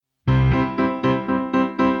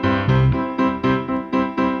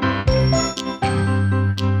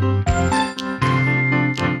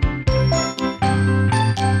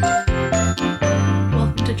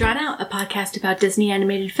podcast about Disney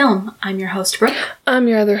animated film. I'm your host, Brooke. I'm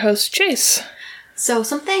your other host, Chase. So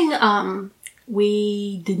something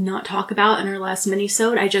we did not talk about in our last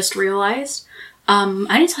mini-sode, I just realized.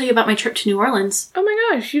 I didn't tell you about my trip to New Orleans. Oh my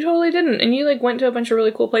gosh, you totally didn't. And you went to a bunch of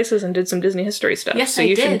really cool places and did some Disney history stuff. Yes, so I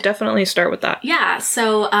you did. should definitely start with that. Yeah,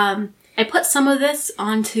 so I put some of this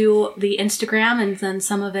onto the Instagram, and then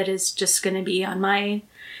some of it is just going to be on mine,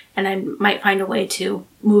 and I might find a way to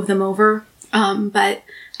move them over. But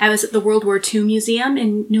I was at the World War II Museum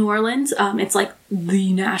in New Orleans. It's like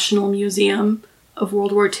the National Museum of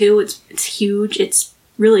World War II. It's huge. It's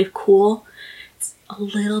really cool. It's a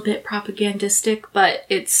little bit propagandistic, but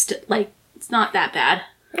it's not that bad.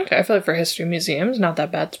 Okay, I feel like for history museums, not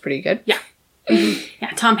that bad. It's pretty good. Yeah.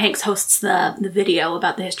 Yeah, Tom Hanks hosts the video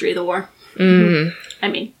about the history of the war. Mm. I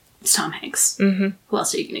mean, it's Tom Hanks. Mm-hmm. Who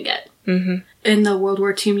else are you going to get? Mm-hmm. In the World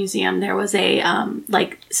War II Museum, there was a,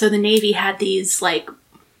 so the Navy had these,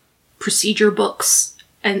 procedure books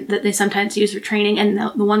and that they sometimes use for training, and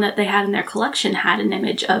the one that they had in their collection had an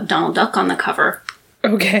image of Donald Duck on the cover.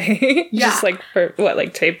 Okay. Yeah. Just for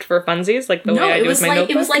what, taped for funsies? Like the way I do with my notebook?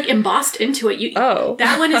 No, it was embossed into it.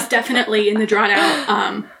 That one is definitely in the drawn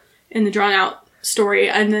out story,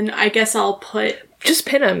 and then I guess I'll put... Just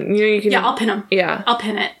pin them. You can... Yeah, I'll pin them. Yeah. I'll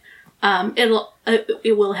pin it.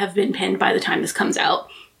 It will have been pinned by the time this comes out.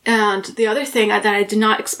 And the other thing that I did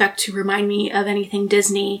not expect to remind me of anything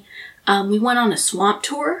Disney, we went on a swamp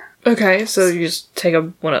tour. Okay, so you just take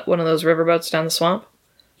one of those riverboats down the swamp?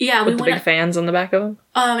 Yeah, with the big fans on the back of them?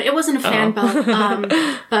 It wasn't a fan boat,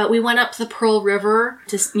 but we went up the Pearl River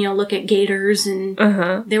to, look at gators, and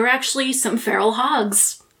there were actually some feral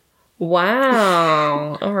hogs.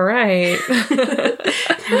 Wow. All right. There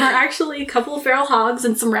were actually a couple of feral hogs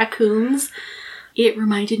and some raccoons. It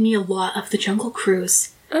reminded me a lot of the Jungle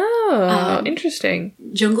Cruise. Oh, interesting.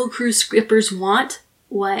 Jungle Cruise skippers want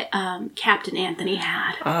what Captain Anthony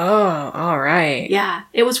had. Oh, all right. Yeah,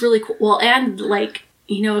 it was really cool. Well, and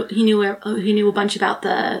he knew a bunch about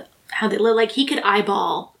how they live. He could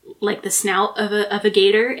eyeball the snout of a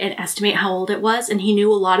gator and estimate how old it was, and he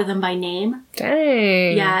knew a lot of them by name.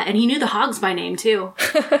 Dang. Yeah, and he knew the hogs by name too.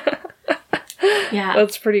 Yeah,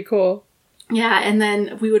 that's pretty cool. Yeah, and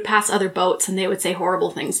then we would pass other boats, and they would say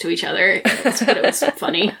horrible things to each other, but it was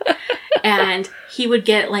funny. And he would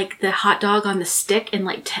get the hot dog on the stick and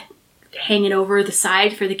hang it over the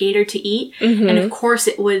side for the gator to eat. Mm-hmm. And of course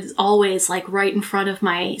it was always right in front of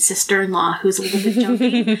my sister-in-law, who's a little bit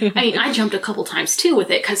jumpy. I mean, I jumped a couple times too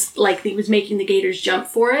with it because he was making the gators jump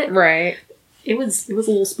for it. Right. It was a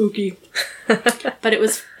little spooky. But it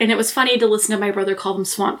was funny to listen to my brother call them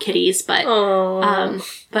swamp kitties, but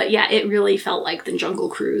but yeah, it really felt like the Jungle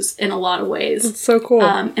Cruise in a lot of ways. It's so cool.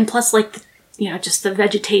 And plus just the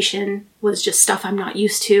vegetation was just stuff I'm not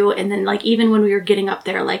used to, and then even when we were getting up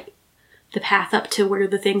there, the path up to where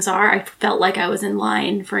the things are, I felt like I was in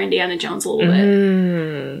line for Indiana Jones a little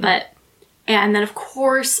bit. But, and then of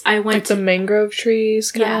course I went to the mangrove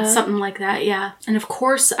trees, yeah, something like that, yeah. And of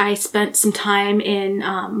course I spent some time in,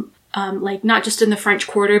 not just in the French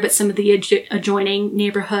Quarter, but some of the adjoining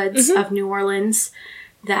neighborhoods of New Orleans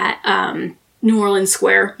that, New Orleans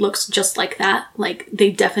Square looks just like that.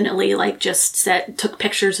 They definitely just took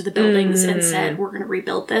pictures of the buildings and said, we're going to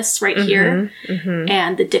rebuild this right here. Mm-hmm.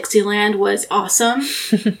 And the Dixieland was awesome.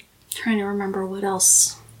 Trying to remember what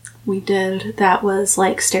else we did that was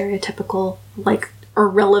stereotypical, or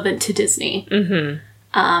relevant to Disney. Mm-hmm.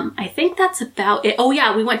 I think that's about it. Oh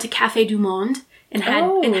yeah, we went to Café du Monde and had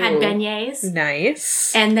beignets.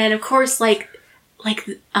 Nice. And then of course the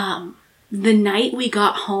night we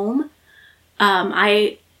got home,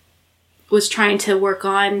 I was trying to work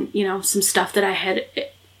on, some stuff that I had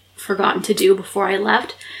forgotten to do before I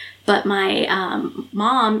left. But my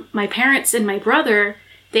mom, my parents, and my brother,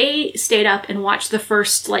 they stayed up and watched the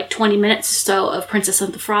first 20 minutes or so of Princess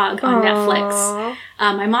and the Frog on Netflix.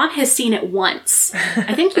 My mom has seen it once.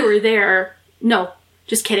 I think you were there. No,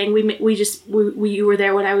 just kidding. We were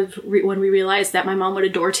there when we realized that my mom would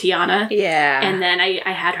adore Tiana. Yeah. And then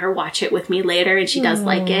I had her watch it with me later, and she does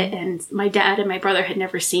like it. And my dad and my brother had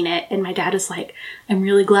never seen it, and my dad is like, I'm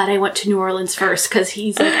really glad I went to New Orleans first, because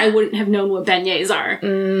he's like, I wouldn't have known what beignets are.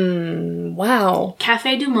 Wow.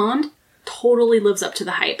 Café du Monde totally lives up to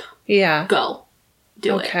the hype. Yeah. Go.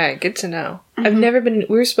 Do it. Okay, good to know. Mm-hmm. I've never been...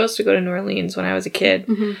 We were supposed to go to New Orleans when I was a kid.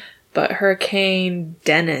 Mm-hmm. But Hurricane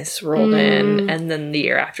Dennis rolled in, and then the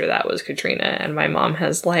year after that was Katrina, and my mom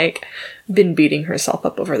has, been beating herself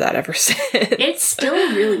up over that ever since. It's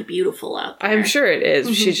still really beautiful out there. I'm sure it is.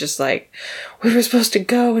 Mm-hmm. She's just we were supposed to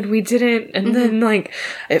go, and we didn't, and then,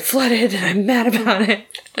 it flooded, and I'm mad about it.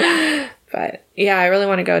 But, yeah, I really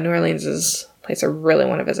want to go. New Orleans is place I really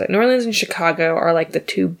want to visit. New Orleans and Chicago are like the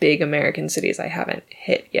two big American cities I haven't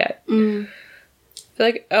hit yet. I feel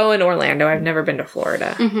like, and Orlando. I've never been to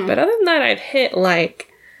Florida. But other than that, I've hit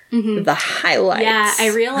like the highlights. Yeah, I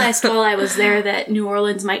realized while I was there that New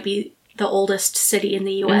Orleans might be the oldest city in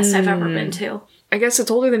the U.S. I've ever been to. I guess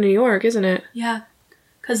it's older than New York, isn't it? Yeah,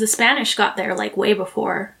 because the Spanish got there like way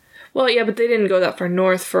before. Well, yeah, but they didn't go that far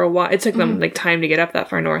north for a while. It took them like time to get up that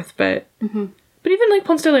far north, but even like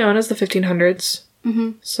Ponce de Leon is the 1500s.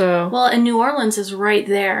 So well, and New Orleans is right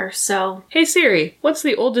there. So hey Siri, what's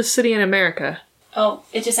the oldest city in America? Oh,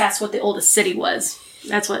 it just asked what the oldest city was.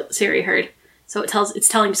 That's what Siri heard. So it's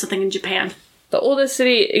telling me something in Japan. The oldest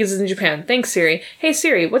city is in Japan. Thanks, Siri. Hey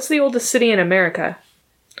Siri, what's the oldest city in America?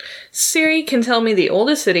 Siri can tell me the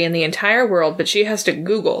oldest city in the entire world, but she has to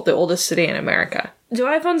Google the oldest city in America. Do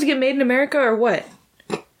iPhones get made in America or what?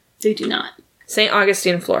 They do not. St.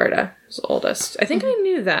 Augustine, Florida is the oldest. I think I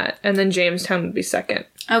knew that. And then Jamestown would be second.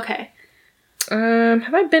 Okay.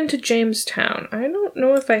 Have I been to Jamestown? I don't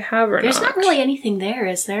know if I have or not. There's not really anything there,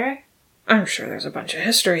 is there? I'm sure there's a bunch of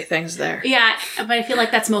history things there. Yeah, but I feel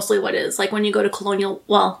like that's mostly what it is. Like when you go to Colonial...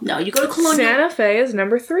 Well, no, you go to Colonial... Santa Fe is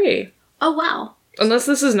number 3. Oh, wow. Unless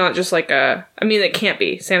this is not just like a... I mean, it can't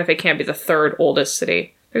be. Santa Fe can't be the 3rd oldest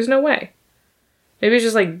city. There's no way. Maybe it's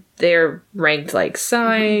just like they're ranked like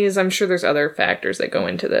size. I'm sure there's other factors that go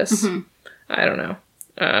into this. I don't know.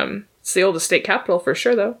 It's the oldest state capital for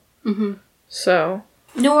sure, though. So...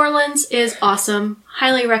 New Orleans is awesome.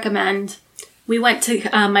 Highly recommend. We went to...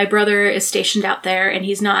 my brother is stationed out there, and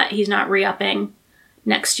he's not re-upping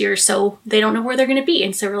next year, so they don't know where they're going to be.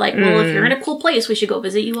 And so we're like, well, if you're in a cool place, we should go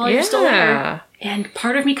visit you while you're still there. And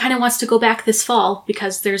part of me kind of wants to go back this fall,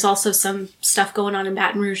 because there's also some stuff going on in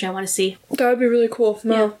Baton Rouge I want to see. That would be really cool.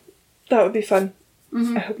 No, that would be fun.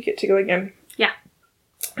 I hope you get to go again. Yeah.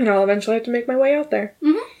 And I'll eventually have to make my way out there.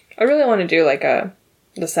 I really want to do like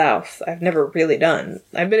the South. I've never really done.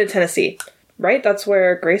 I've been to Tennessee. Right? That's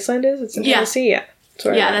where Graceland is? It's in Tennessee? Yeah.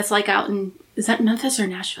 That's like out in... Is that Memphis or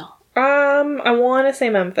Nashville? I want to say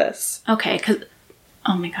Memphis. Okay, because...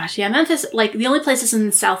 Oh my gosh, yeah, Memphis... Like, the only places in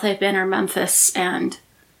the South I've been are Memphis and...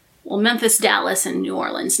 Well, Memphis, Dallas, and New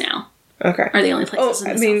Orleans now. Okay. Are the only places in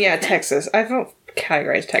the South. I mean, Texas. I don't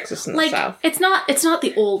categorize Texas in the South. It's not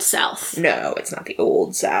the old South. No, it's not the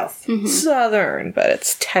old South. Southern, but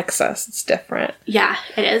it's Texas. It's different. Yeah,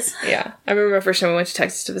 it is. Yeah. I remember the first time we went to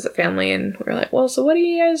Texas to visit family, and we were like, well, so what do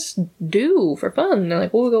you guys do for fun? And they're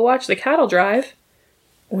like, well, we'll go watch the cattle drive.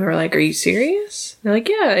 And we were like, are you serious? And they're like,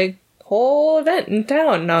 yeah, a whole event in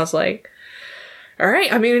town. And I was like, all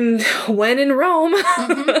right, I mean, when in Rome.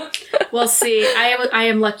 Well, see, I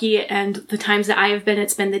am lucky, and the times that I have been,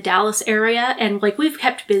 it's been the Dallas area, and like we've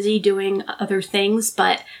kept busy doing other things,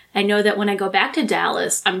 but I know that when I go back to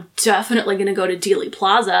Dallas, I'm definitely going to go to Dealey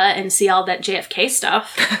Plaza and see all that JFK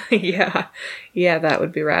stuff. Yeah, that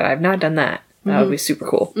would be rad. I've not done that. That would be super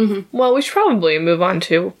cool. Well, we should probably move on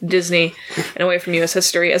to Disney and away from U.S.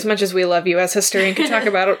 history, as much as we love U.S. history and could talk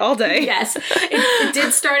about it all day. Yes. It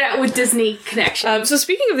did start out with Disney connection. So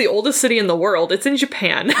speaking of the oldest city in the world, it's in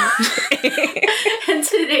Japan. And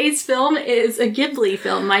today's film is a Ghibli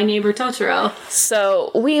film, My Neighbor Totoro.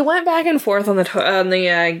 So we went back and forth on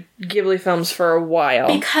the Ghibli films for a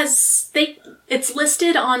while. Because it's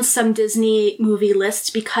listed on some Disney movie lists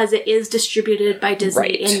because it is distributed by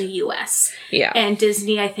Disney in the U.S. Yeah. And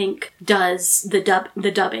Disney, I think, does the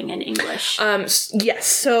dubbing in English. Yes.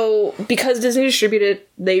 So because Disney distributed,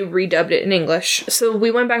 they redubbed it in English. So we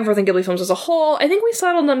went back and forth on Ghibli films as a whole. I think we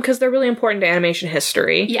settled them because they're really important to animation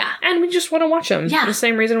history. Yeah. And we just want to watch them. Yeah. The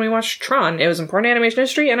same reason we watched Tron. It was important to animation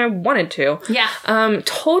history and I wanted to. Yeah.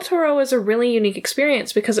 Totoro is a really unique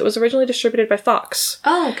experience because it was originally distributed by Fox.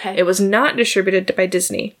 Oh, okay. It was not distributed by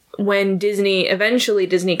Disney. When Disney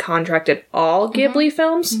contracted all Ghibli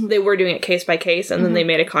films, they were doing it case by case, and then they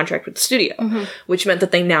made a contract with the studio, which meant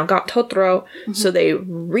that they now got Totoro, so they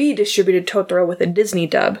redistributed Totoro with a Disney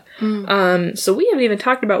dub. So we haven't even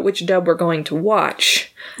talked about which dub we're going to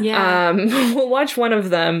watch. Yeah. We'll watch one of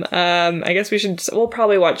them. I guess we'll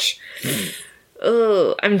probably watch...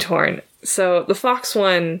 I'm torn. So the Fox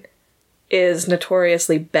one is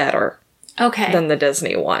notoriously better than the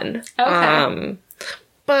Disney one. Okay.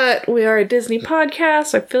 But we are a Disney podcast,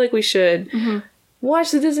 so I feel like we should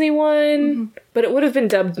watch the Disney one, but it would have been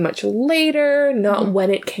dubbed much later, not when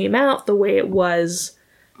it came out, the way it was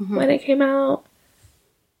when it came out.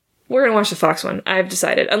 We're going to watch the Fox one, I've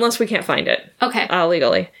decided, unless we can't find it. Okay.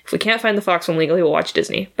 Legally. If we can't find the Fox one legally, we'll watch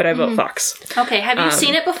Disney, but I vote Fox. Okay, have you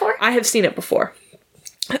seen it before? I have seen it before.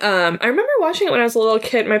 I remember watching it when I was a little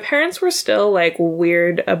kid. My parents were still, like,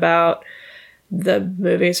 weird about the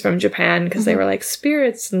movies from Japan because they were like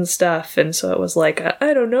spirits and stuff, and so it was like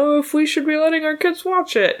I don't know if we should be letting our kids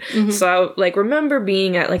watch it. So I like remember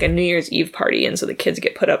being at like a New Year's Eve party, and so the kids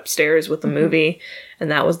get put upstairs with the movie, and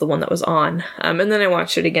that was the one that was on. And then I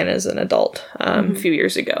watched it again as an adult a few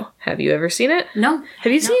years ago. Have you ever seen it? No.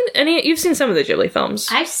 Have you seen any? You've seen some of the Ghibli films.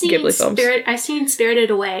 I've seen Ghibli films. I've seen Spirited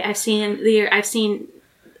Away. I've seen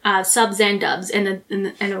subs and dubs, and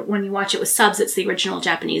when you watch it with subs, it's the original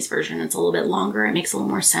Japanese version. It's a little bit longer. It makes a little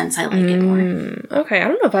more sense. I like it more. Okay, I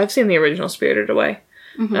don't know if I've seen the original Spirited Away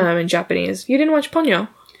in Japanese. You didn't watch Ponyo?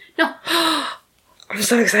 No. I'm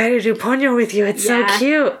so excited to do Ponyo with you. It's so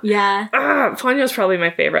cute. Yeah. Ponyo's probably my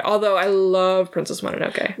favorite, although I love Princess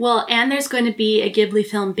Mononoke. Well, and there's going to be a Ghibli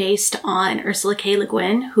film based on Ursula K. Le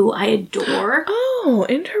Guin, who I adore. Oh,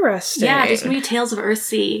 interesting. Yeah, there's going to be a Tales of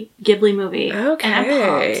Earthsea Ghibli movie. Okay. And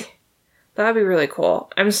I'm pumped. That'd be really cool.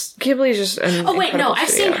 Ghibli just an Oh, wait, no, incredible I've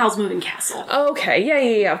studio. seen Howl's Moving Castle.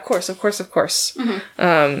 Okay, yeah, of course.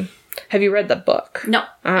 Have you read the book? No,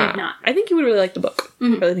 I have not. I think you would really like the book. I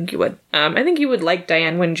really think you would. I think you would like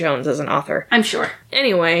Diane Wynne Jones as an author. I'm sure.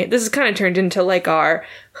 Anyway, this has kind of turned into like our,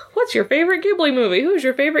 what's your favorite Ghibli movie? Who's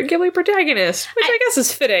your favorite Ghibli protagonist? Which I guess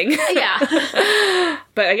is fitting. Yeah.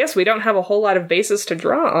 But I guess we don't have a whole lot of basis to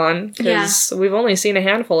draw on because we've only seen a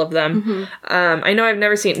handful of them. I know I've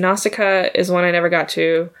never seen Nausicaa is one I never got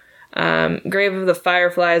to. Grave of the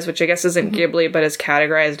Fireflies, which I guess isn't Ghibli, but is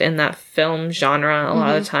categorized in that film genre. A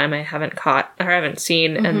lot of the time I haven't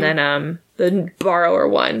seen. And then, the Borrower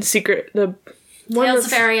one, Tales of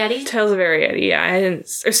Arrietty? Tales of Arrietty, yeah.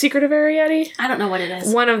 Or Secret of Arrietty? I don't know what it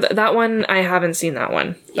is. That one, I haven't seen that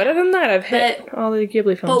one. But other than that, I've hit all the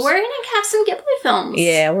Ghibli films. But we're going to have some Ghibli films.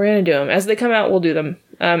 Yeah, we're going to do them. As they come out, we'll do them.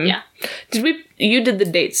 Yeah. You did the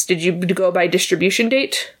dates. Did you go by distribution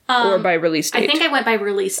date or by release date? I think I went by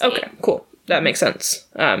release date. Okay, cool. That makes sense.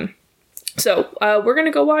 So we're going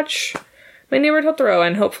to go watch My Neighbor Totoro,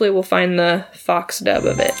 and hopefully we'll find the Fox dub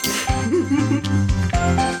of it.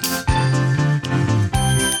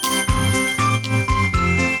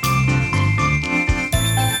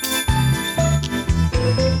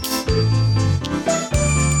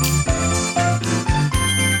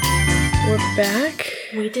 We're back.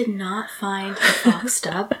 We did not find the Fox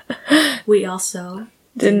dub. We also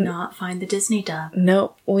did not find the Disney dub.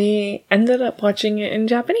 Nope. We ended up watching it in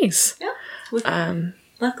Japanese. Yeah.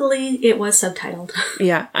 Luckily, it was subtitled.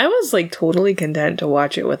 Yeah, I was like totally content to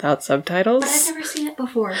watch it without subtitles. But I've never seen it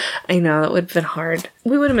before. I know, that would have been hard.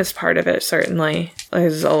 We would have missed part of it, certainly.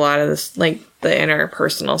 There's a lot of this, like, the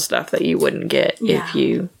interpersonal stuff that you wouldn't get if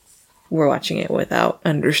you were watching it without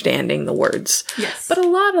understanding the words. Yes. But a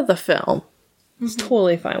lot of the film is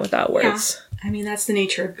totally fine without words. Yeah. I mean, that's the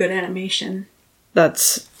nature of good animation.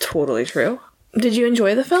 That's totally true. Did you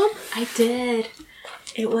enjoy the film? I did.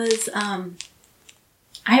 It was, I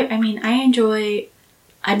mean, I enjoy...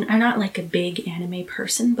 I'm not like a big anime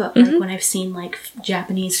person, but like when I've seen like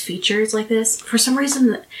Japanese features like this, for some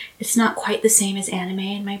reason it's not quite the same as anime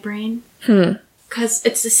in my brain. Because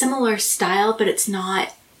it's a similar style, but it's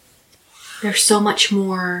not... There's so much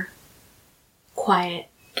more quiet.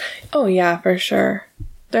 Oh yeah, for sure.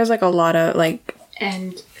 There's like a lot of like...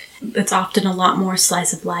 And it's often a lot more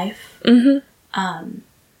slice of life.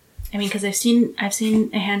 I mean, because I've seen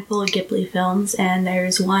a handful of Ghibli films, and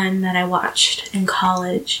there's one that I watched in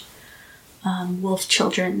college, Wolf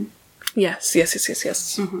Children. Yes.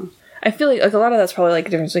 I feel like a lot of that's probably like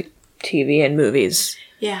difference, like TV and movies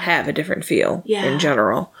have a different feel in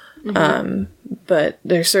general. But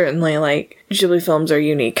they're certainly like Ghibli films are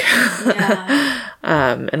unique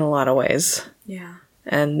in a lot of ways. Yeah.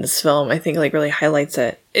 And this film, I think, like, really highlights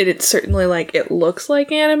it. It's certainly, like, it looks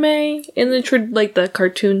like anime in the, like, the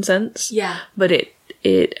cartoon sense. Yeah. But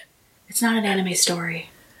it's not an anime story.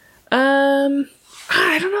 I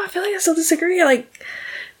don't know. I feel like I still disagree. Like,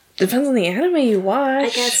 depends on the anime you watch. I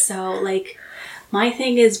guess so. Like, my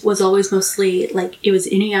thing was always mostly, like, it was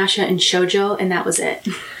Inuyasha and shoujo, and that was it.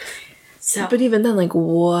 So. But even then, like,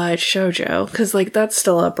 what shoujo? Because, like, that's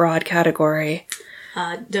still a broad category.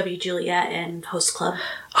 W. Juliet and Host Club.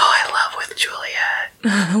 Oh, I love With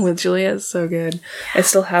Juliet. With Juliet is so good. I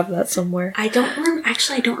still have that somewhere. I don't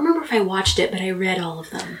remember if I watched it, but I read all of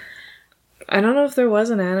them. I don't know if there was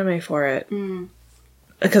an anime for it.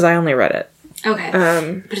 Because I only read it. Okay.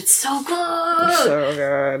 But it's so good! So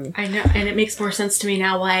good. I know, and it makes more sense to me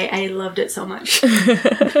now why I loved it so much.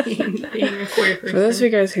 being a queer person. For those of you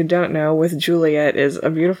guys who don't know, With Juliet is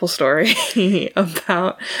a beautiful story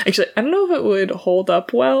about... Actually, I don't know if it would hold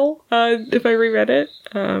up well if I reread it.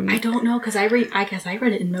 I don't know, because I guess I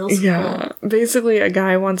read it in middle school. Yeah. Basically, a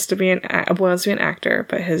guy wants to be an actor,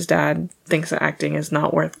 but his dad thinks that acting is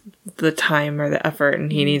not worth the time or the effort,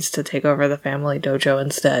 and he needs to take over the family dojo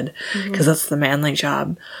instead, because that's the manly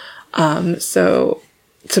job. So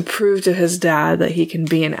to prove to his dad that he can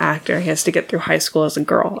be an actor, he has to get through high school as a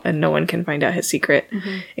girl, and no one can find out his secret,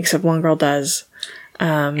 except one girl does.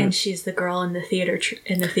 And she's the girl in the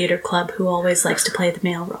theater club who always likes to play the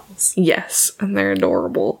male roles. Yes, and they're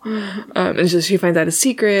adorable. And so she finds out a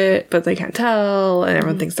secret, but they can't tell, and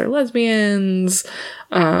everyone thinks they're lesbians,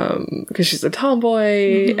 because she's a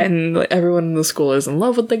tomboy, and like, everyone in the school is in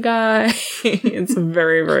love with the guy. It's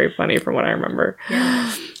very, very funny from what I remember.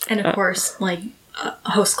 Yeah. And of course, like,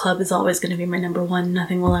 Host Club is always going to be my number one.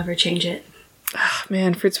 Nothing will ever change it. Oh,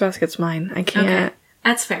 man, Fruits Basket's mine. I can't. Okay.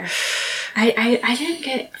 That's fair. I didn't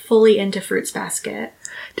get fully into Fruits Basket.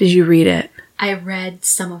 Did you read it? I read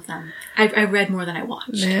some of them. I read more than I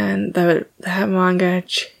watched. Man, that manga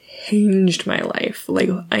changed my life. Like,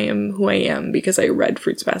 I am who I am because I read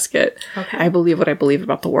Fruits Basket. Okay. I believe what I believe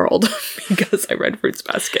about the world because I read Fruits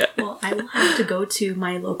Basket. Well, I will have to go to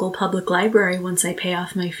my local public library once I pay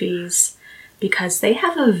off my fees, because they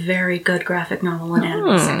have a very good graphic novel and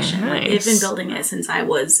anime section. Nice. They've been building it since I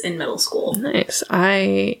was in middle school. Nice.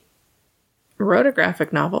 I wrote a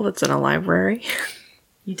graphic novel that's in a library.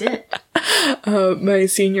 You did? My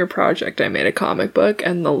senior project, I made a comic book,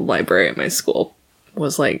 and the library at my school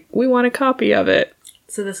was like, we want a copy of it.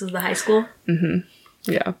 So this was the high school?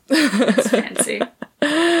 Yeah. That's fancy.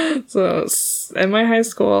 So, in my high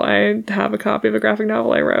school, I have a copy of a graphic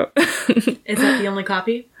novel I wrote. Is that the only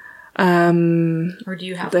copy? Or do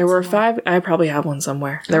you have There one were somewhere? 5, I probably have one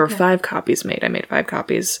somewhere. There were 5 copies made. I made 5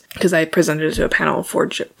 copies because I presented it to a panel of 4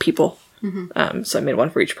 people. So I made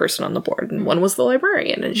one for each person on the board, and one was the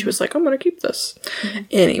librarian, and she was like, I'm gonna keep this.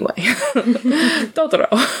 Anyway. Totoro.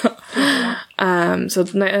 So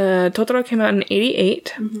Totoro came out in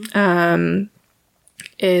 88.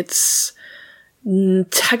 It's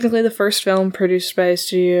technically the first film produced by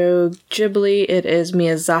Studio Ghibli. It is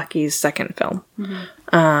Miyazaki's second film.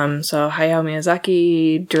 So Hayao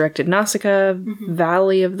Miyazaki directed Nausicaa,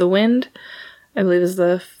 Valley of the Wind, I believe is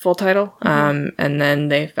the full title. And then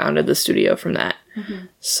they founded the studio from that.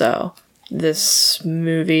 So this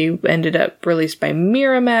movie ended up released by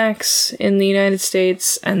Miramax in the United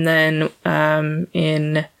States, and then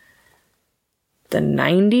in the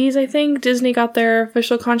 90s, I think, Disney got their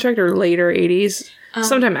official contract, or later 80s,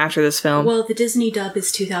 sometime after this film. Well, the Disney dub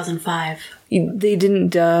is 2005. They didn't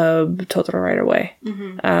dub Totoro right away.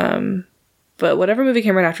 But whatever movie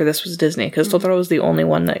came right after this was Disney, because Totoro was the only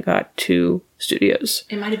one that got 2 studios.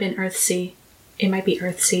 It might have been Earthsea. It might be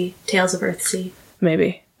Earthsea. Tales of Earthsea.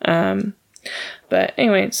 Maybe. But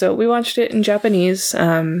anyway, so we watched it in Japanese.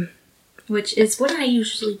 Which is what I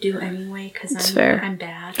usually do anyway, because I'm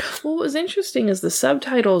bad. Well, what was interesting is the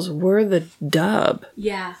subtitles were the dub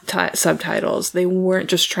subtitles. They weren't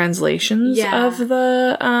just translations of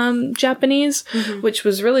the Japanese, which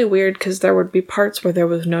was really weird because there would be parts where there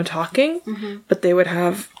was no talking, but they would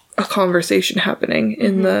have a conversation happening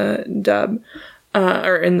in the dub,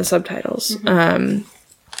 or in the subtitles.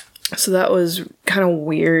 So that was kind of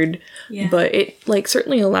weird, but it like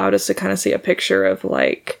certainly allowed us to kind of see a picture of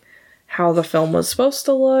like how the film was supposed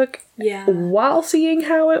to look, while seeing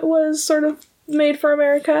how it was sort of made for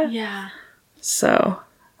America. So,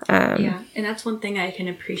 and that's one thing I can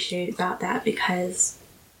appreciate about that, because,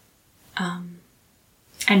 I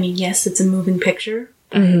mean, yes, it's a moving picture,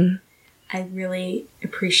 but I really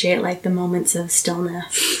appreciate like the moments of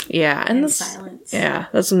stillness, and silence. Yeah,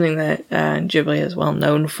 that's something that Ghibli is well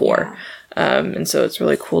known for, and so it's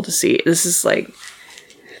really cool to see.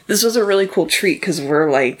 This was a really cool treat because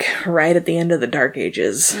we're like right at the end of the Dark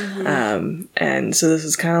Ages. And so this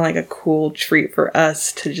is kind of like a cool treat for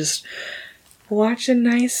us to just watch a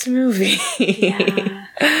nice movie.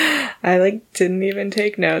 I like didn't even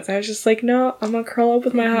take notes. I was just like, no, I'm gonna curl up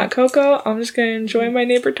with my hot cocoa. I'm just gonna enjoy my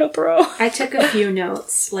neighbor Totoro. I took a few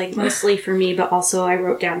notes, like mostly for me, but also I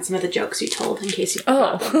wrote down some of the jokes you told in case you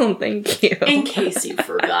forgot them. Thank you. In case you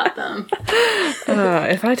forgot them.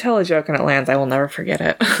 If I tell a joke and it lands, I will never forget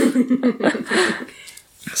it.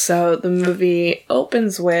 So the movie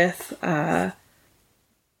opens with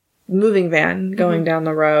moving van going down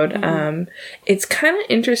the road. It's kind of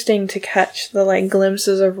interesting to catch the like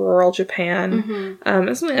glimpses of rural Japan.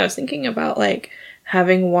 It's something I was thinking about, like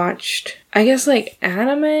having watched, I guess, like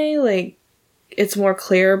anime, like it's more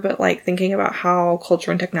clear, but like thinking about how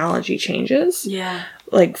culture and technology changes.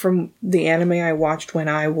 Like from the anime I watched when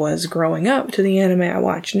I was growing up to the anime I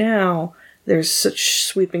watch now, there's such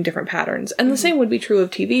sweeping different patterns. And the same would be true of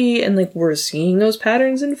TV, and like we're seeing those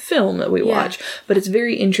patterns in film that we watch. But it's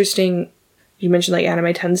very interesting you mentioned, like,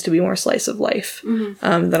 anime tends to be more slice of life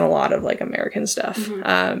than a lot of, like, American stuff.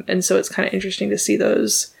 And so it's kind of interesting to see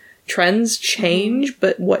those trends change,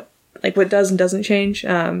 but what does and doesn't change.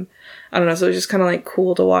 I don't know, so it's just kind of, like,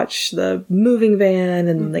 cool to watch the moving van,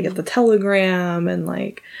 and they get the telegram, and,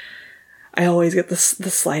 like, I always get the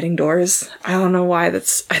sliding doors. I don't know why. I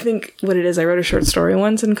think what it is, I wrote a short story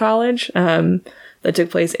once in college that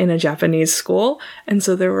took place in a Japanese school, and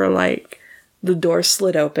so there were, like, the door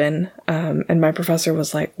slid open, and my professor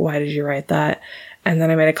was like, why did you write that? And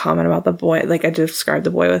then I made a comment about the boy, like, I described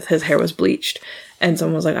the boy with his hair was bleached, and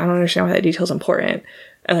someone was like, I don't understand why that detail's important.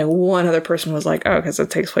 And, like, one other person was like, oh, because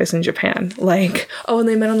it takes place in Japan. Like, oh, and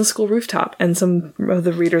they met on the school rooftop. And some of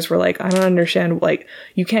the readers were like, I don't understand, like,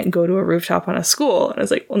 you can't go to a rooftop on a school. And I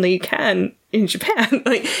was like, well, no, you can in Japan.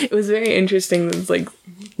 Like, it was very interesting, those, like,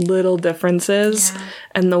 little differences. Yeah.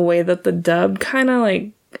 And the way that the dub kind of,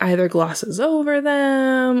 like, either glosses over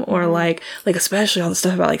them, or, like, especially all the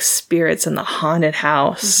stuff about, like, spirits in the haunted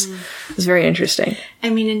house. It was very interesting.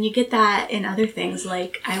 I mean, and you get that in other things.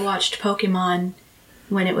 Like, I watched Pokemon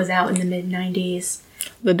when it was out in the mid-90s.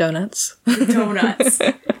 The donuts. The donuts.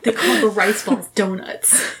 They call the rice balls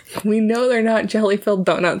donuts. We know they're not jelly-filled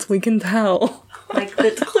donuts. We can tell. Like,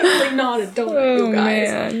 that's clearly not a donut, you guys.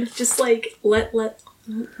 Man. Just, like, let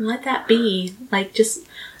that be. Like, just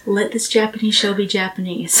let this Japanese show be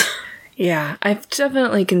Japanese. Yeah, I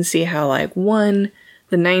definitely can see how, like, the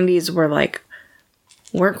 90s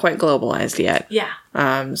weren't quite globalized yet. Yeah.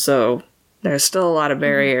 So there's still a lot of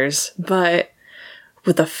barriers, but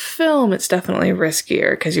with a film, it's definitely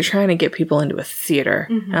riskier because you're trying to get people into a theater.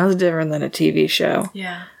 That was different than a TV show.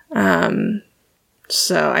 Yeah.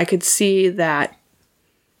 So I could see that,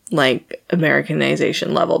 like,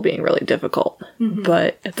 Americanization level being really difficult.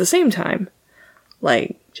 But at the same time,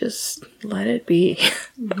 like, just let it be.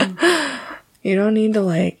 You don't need to,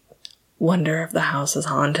 like, wonder if the house is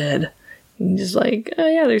haunted. You just, like, oh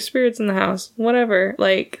yeah, there's spirits in the house. Whatever.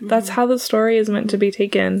 Like, that's how the story is meant to be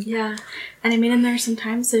taken. Yeah. And I mean, and there are some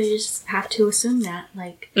times that you just have to assume that.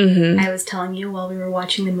 Like, I was telling you while we were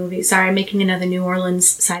watching the movie, sorry, I'm making another New Orleans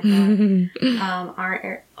sidebar.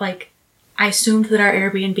 I assumed that our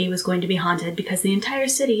Airbnb was going to be haunted because the entire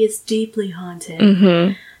city is deeply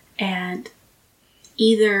haunted. And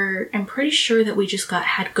I'm pretty sure that we just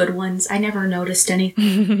had good ones. I never noticed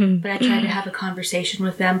anything, but I tried to have a conversation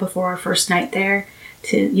with them before our first night there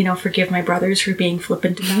to, forgive my brothers for being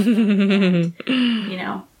flippant about them.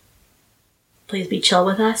 And, please be chill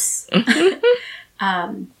with us.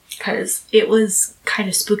 Because it was kind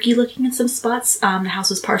of spooky looking in some spots. The house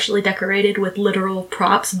was partially decorated with literal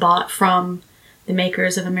props bought from the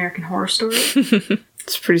makers of American Horror Story.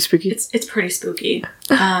 It's pretty spooky. It's pretty spooky.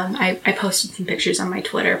 I posted some pictures on my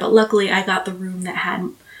Twitter, but luckily I got the room that had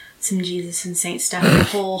some Jesus and Saint stuff. The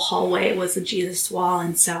whole hallway was a Jesus wall,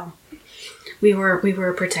 and so we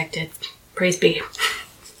were protected. Praise be.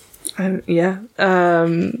 Yeah.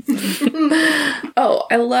 Oh,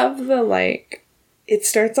 I love it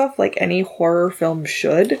starts off like any horror film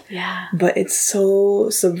should. Yeah. But it's so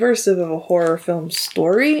subversive of a horror film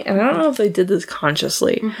story. And I don't know if they did this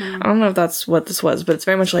consciously. I don't know if that's what this was, but it's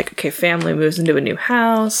very much like, okay, family moves into a new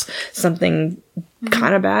house. Something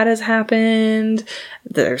kind of bad has happened.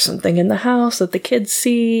 There's something in the house that the kids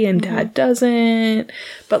see and dad doesn't.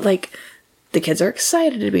 But, like, the kids are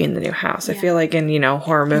excited to be in the new house. I feel like in,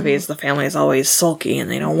 horror movies, the family is always sulky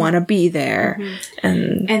and they don't want to be there.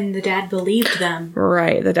 And the dad believed them.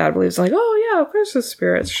 Right. The dad believes, like, oh, yeah, of course there's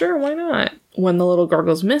spirits. Sure, why not? When the little girl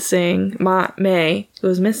goes missing, May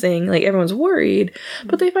goes missing, like, everyone's worried.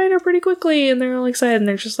 But they find her pretty quickly and they're all excited. And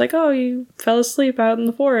they're just like, oh, you fell asleep out in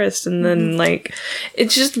the forest. And then, like,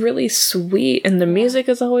 it's just really sweet. And the music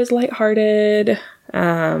is always lighthearted.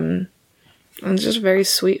 It's just a very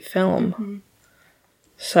sweet film.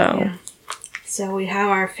 So we have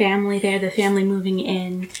our family there. The family moving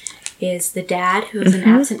in is the dad, who is an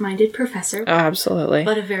absent-minded professor. Oh, absolutely.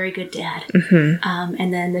 But a very good dad.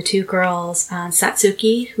 And then the two girls,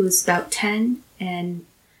 Satsuki, who's about 10, and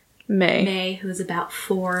May, who's about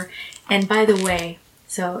 4. And by the way,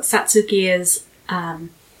 so Satsuki is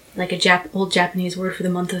like a old Japanese word for the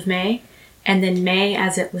month of May. And then May,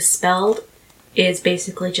 as it was spelled, is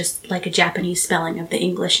basically just like a Japanese spelling of the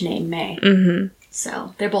English name May.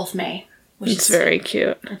 So they're both May. Which is very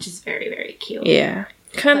cute. Which is very, very cute. Yeah.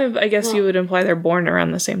 I guess you would imply they're born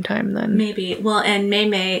around the same time then. Maybe. Well, and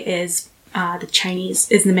Mei is the Chinese,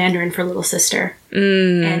 is the Mandarin for little sister.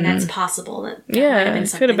 And that's possible. That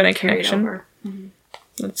could have been a connection.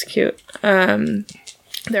 That's cute.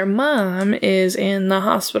 Their mom is in the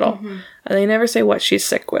hospital. They never say what she's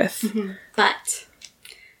sick with. But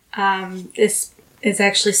this is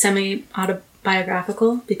actually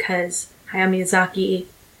biographical because Hayao Miyazaki,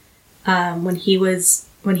 when he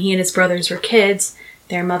and his brothers were kids,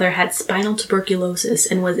 their mother had spinal tuberculosis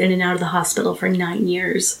and was in and out of the hospital for 9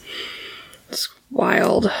 years. It's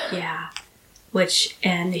wild. Yeah.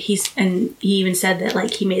 He even said that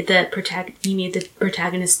like he made the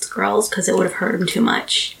protagonists girls because it would have hurt him too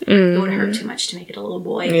much. It would have hurt too much to make it a little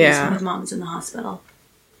boy. Yeah. His mom was in the hospital.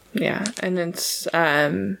 Yeah, and it's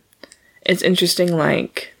interesting,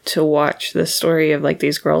 like, to watch the story of like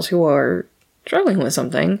these girls who are struggling with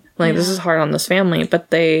something. Like, this is hard on this family,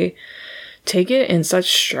 but they take it in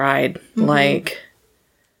such stride. Like,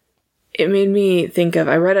 it made me think of,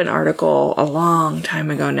 I read an article a long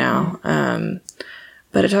time ago now,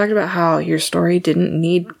 but it talked about how your story didn't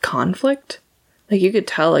need conflict. Like, you could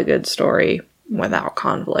tell a good story without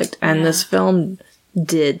conflict, and this film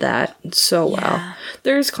did that so well.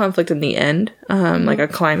 There's conflict in the end, like a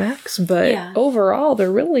climax, but overall,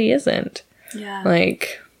 there really isn't. Yeah.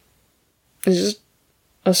 Like, it's just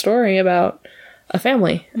a story about a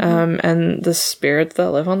family, and the spirits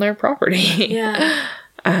that live on their property. Yeah.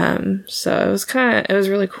 So it was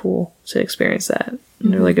really cool to experience that. A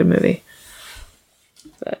really good movie.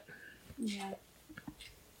 But yeah.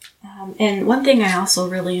 And one thing I also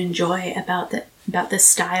really enjoy about this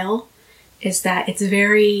style is that it's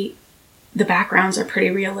the backgrounds are pretty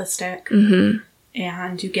realistic.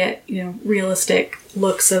 And you get, realistic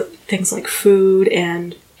looks of things like food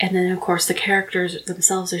and then of course the characters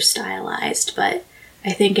themselves are stylized, but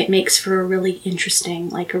I think it makes for a really interesting,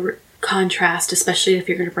 like a contrast, especially if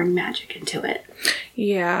you're going to bring magic into it.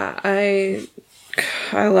 Yeah, I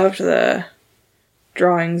loved the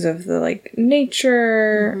drawings of the like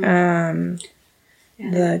nature.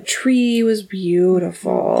 The tree was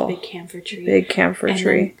beautiful. The big camphor tree. Then,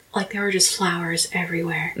 like there were just flowers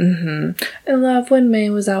everywhere. I love when May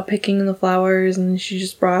was out picking the flowers and she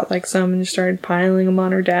just brought like some and started piling them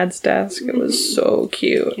on her dad's desk. It was so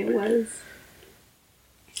cute. It was.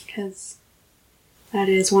 Because that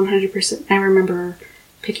is 100%. I remember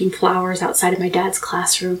picking flowers outside of my dad's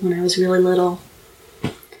classroom when I was really little.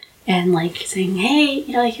 And like saying, hey,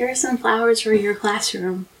 here are some flowers for your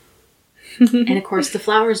classroom. And of course the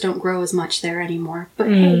flowers don't grow as much there anymore. But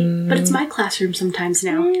hey, but it's my classroom sometimes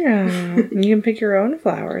now. Yeah. You can pick your own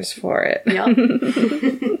flowers for it. Yep.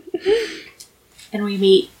 And we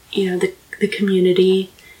meet, the community.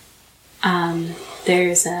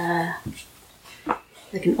 There's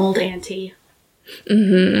like an old auntie.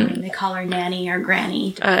 They call her Nanny or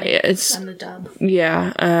Granny. It's on the dub.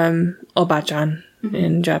 Yeah, Obachan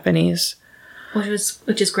in Japanese.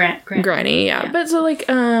 Which is Granny, yeah. But so like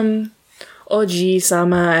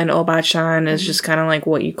Oji-sama and Obachan is just kind of like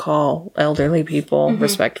what you call elderly people,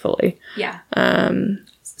 respectfully. Yeah.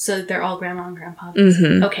 So they're all grandma and grandpa.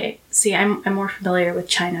 Okay. See, I'm more familiar with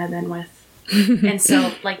China than with, and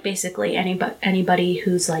so like basically anybody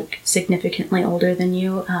who's like significantly older than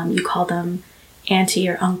you, you call them auntie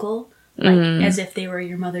or uncle, like as if they were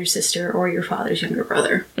your mother's sister or your father's younger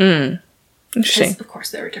brother. Interesting. Of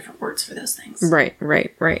course, there are different words for those things. Right.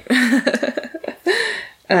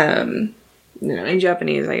 In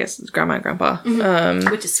Japanese, I guess it's grandma and grandpa.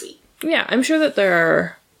 Which is sweet. Yeah, I'm sure that there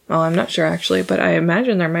are, well, I'm not sure actually, but I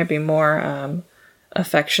imagine there might be more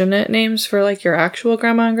affectionate names for like your actual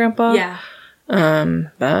grandma and grandpa. Yeah.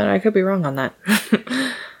 But I could be wrong on that.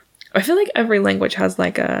 I feel like every language has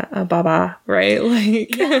like a baba, right?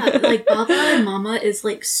 Like yeah, like baba and mama is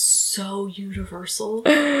like so universal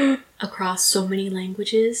across so many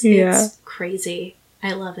languages. Yeah. It's crazy.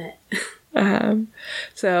 I love it.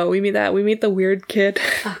 So we meet the weird kid.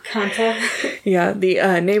 Kanta. Yeah,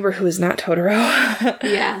 the neighbor who is not Totoro.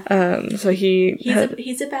 Yeah. So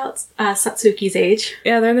he's about Satsuki's age.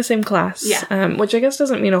 Yeah, they're in the same class. Yeah. Which I guess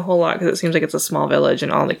doesn't mean a whole lot because it seems like it's a small village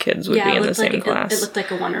and all the kids would be in the same class. It looked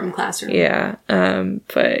like a one-room classroom. Yeah.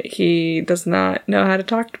 But he does not know how to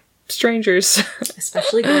talk to strangers.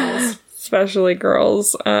 Especially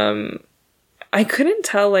girls. I couldn't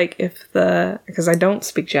tell, like, because I don't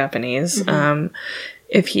speak Japanese,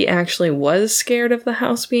 if he actually was scared of the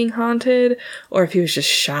house being haunted, or if he was just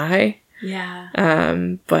shy. Yeah.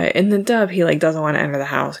 But in the dub, he, like, doesn't want to enter the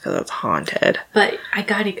house because it's haunted. But I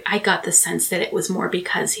got the sense that it was more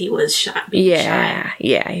because he was shy.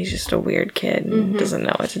 Yeah, he's just a weird kid and doesn't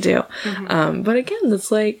know what to do. But again, it's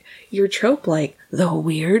like your trope, like, the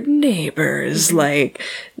weird neighbors, like,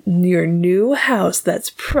 your new house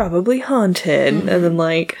that's probably haunted. And then,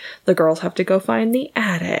 like, the girls have to go find the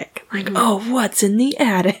attic. Like, oh, what's in the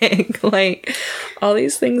attic? Like, all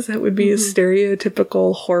these things that would be a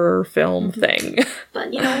stereotypical horror film thing.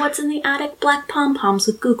 But you know what's in the attic? Black pom-poms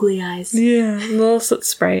with googly eyes. Yeah, little soot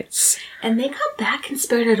sprites. And they come back in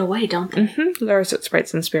Spirited Away, don't they? There are soot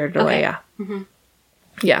sprites in Spirited Away, yeah.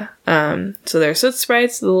 Yeah. So there's soot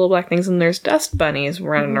sprites, the little black things, and there's dust bunnies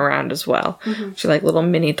running around as well. Which are like little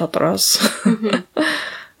mini Totoros.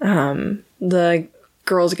 The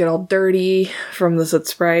girls get all dirty from the soot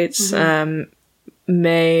sprites.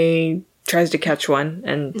 May tries to catch one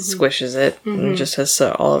and squishes it and just has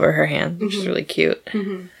soot all over her hand, which is really cute.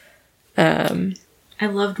 I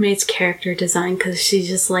loved May's character design because she's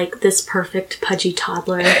just like this perfect pudgy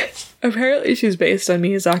toddler. Apparently she's based on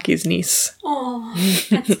Miyazaki's niece. Oh,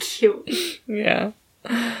 that's cute. Yeah.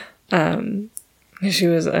 She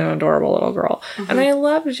was an adorable little girl. And I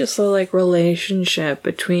loved just the, like, relationship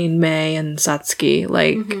between May and Satsuki.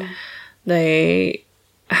 Like, they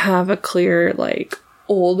have a clear, like,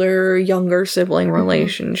 older, younger sibling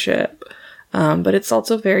relationship. But it's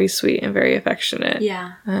also very sweet and very affectionate.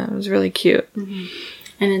 Yeah. It was really cute. And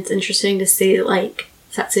it's interesting to see, like,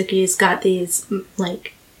 Satsuki's got these,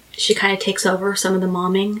 like, she kind of takes over some of the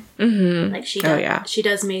momming. Like, she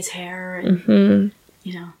does May's hair and,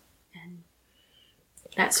 you know, and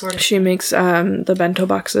that sort of She makes the bento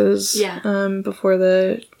boxes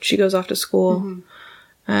before she goes off to school.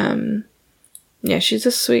 Yeah, she's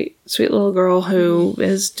a sweet, sweet little girl who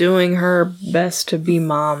is doing her best to be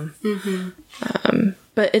mom.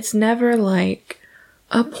 But it's never, like,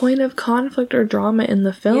 a point of conflict or drama in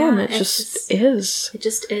the film. Yeah, it just is. It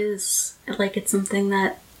just is. Like, it's something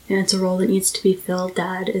that, you know, it's a role that needs to be filled.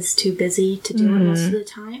 Dad is too busy to do it most of the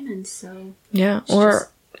time, and so... Yeah, or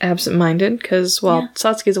absent-minded, because, well,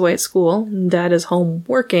 Satsuki's away at school, and Dad is home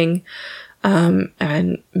working,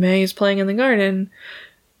 and May is playing in the garden,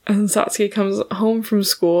 and Satsuki comes home from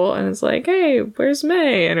school and is like, hey, where's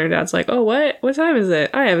May? And her dad's like, oh, what? What time is it?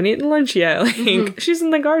 I haven't eaten lunch yet. Like, she's in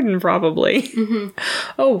the garden, probably.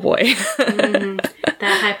 Oh, boy. That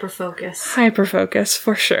hyper-focus. Hyper-focus,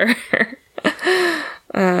 for sure.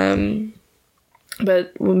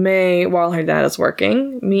 But May, while her dad is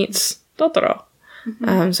working, meets Totoro.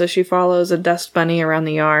 So she follows a dust bunny around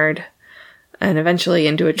the yard and eventually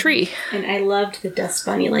into a tree. And I loved the dust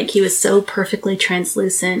bunny. Like, he was so perfectly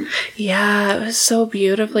translucent. Yeah, it was so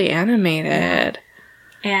beautifully animated.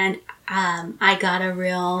 And I got a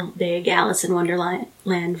real big Alice in Wonderland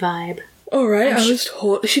vibe. Oh, right. I was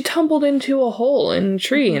told she tumbled into a hole in a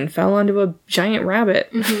tree and fell onto a giant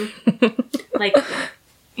rabbit. Like,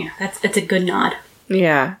 yeah, that's a good nod.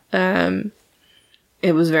 Yeah.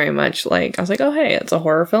 It was very much like, I was like, oh, hey, it's a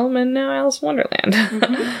horror film and now Alice in Wonderland.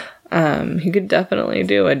 You could definitely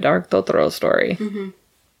do a dark Totoro story.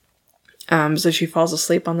 So she falls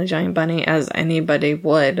asleep on the giant bunny, as anybody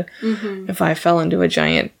would. If I fell into a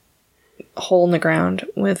giant hole in the ground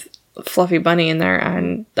with a fluffy bunny in there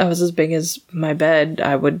and that was as big as my bed,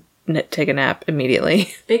 I would take a nap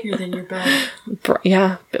immediately. Bigger than your bed.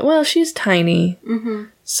 Yeah. But, well, she's tiny.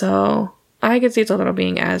 So I could see Totoro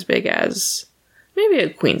being as big as maybe a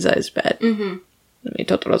queen-sized bed. I mean,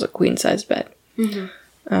 Totoro's a queen-sized bed.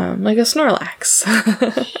 Like a Snorlax.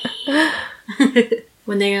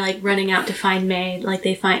 When they're, like, running out to find May, like,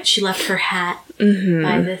 she left her hat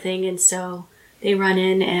by the thing, and so they run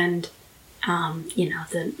in and, you know,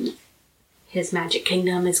 his magic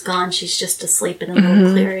kingdom is gone. She's just asleep in a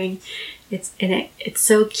little clearing. It's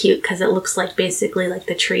so cute because it looks like basically like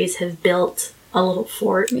the trees have built a little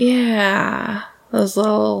fort. Yeah. Those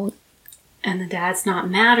little... And the dad's not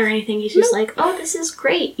mad or anything. He's just like, oh, this is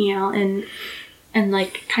great, you know, and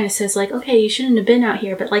like kind of says like, okay, you shouldn't have been out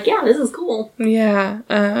here, but like, yeah, this is cool. Yeah.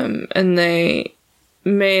 And May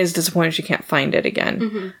is disappointed she can't find it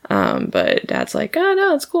again. But Dad's like, oh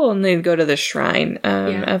no, it's cool. And they'd go to the shrine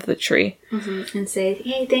of the tree. And say,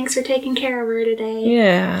 hey, thanks for taking care of her today.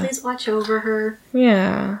 Yeah. Please watch over her.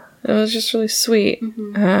 Yeah. It was just really sweet.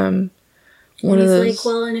 One of those... like,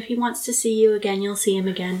 well, and if he wants to see you again, you'll see him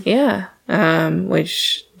again. Yeah.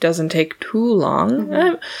 Which doesn't take too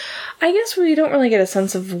long. I guess we don't really get a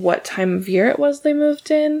sense of what time of year it was they moved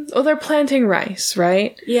in. Oh, they're planting rice,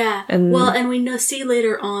 right? Yeah. And we see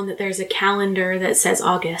later on that there's a calendar that says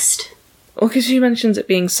August. Well, because she mentions it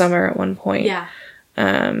being summer at one point. Yeah.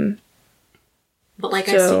 But like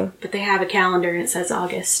but they have a calendar and it says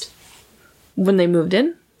August. When they moved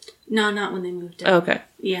in? No, not when they moved in. Okay.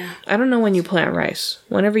 Yeah. I don't know when you plant rice.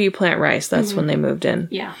 Whenever you plant rice, that's when they moved in.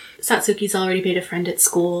 Yeah. Satsuki's already made a friend at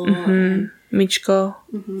school. Michiko.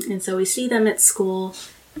 And so we see them at school,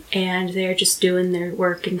 and they're just doing their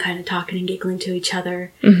work and kind of talking and giggling to each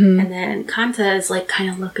other. And then Kanta is like kind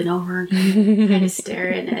of looking over and kind of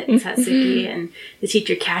staring at Satsuki, and the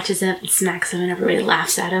teacher catches him and smacks him, and everybody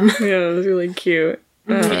laughs at him. Yeah, it was really cute.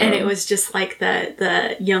 And it was just like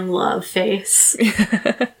the young love face.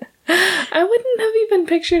 I wouldn't have even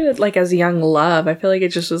pictured it like as young love. I feel like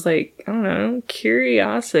it just was like, I don't know,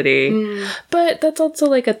 curiosity. But that's also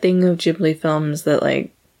like a thing of Ghibli films that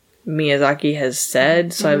like Miyazaki has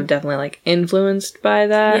said, so I'm definitely like influenced by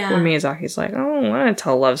that. Yeah. When Miyazaki's like, I don't want to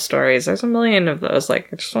tell love stories. There's a million of those. Like,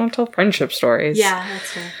 I just want to tell friendship stories. Yeah,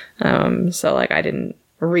 that's right. So like I didn't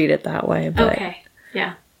read it that way, but Okay.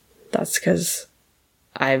 Yeah. that's because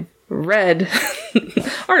I've read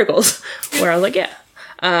articles where I was like, yeah.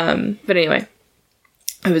 But anyway,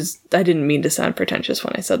 I didn't mean to sound pretentious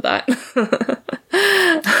when I said that.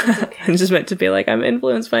 Okay. I just meant to be like, I'm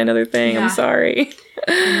influenced by another thing. Yeah. I'm sorry.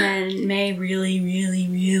 And then May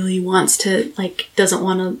really wants to, like, doesn't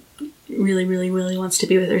want to, really wants to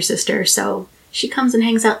be with her sister. So she comes and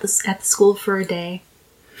hangs out at the school for a day.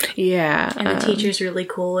 Yeah. And the teacher's really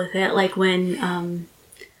cool with it. Like when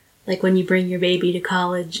you bring your baby to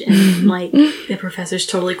college and, like, the professor's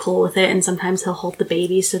totally cool with it. And sometimes he'll hold the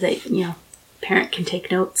baby so that, parent can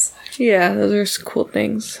take notes. Yeah, those are some cool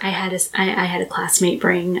things. I had a classmate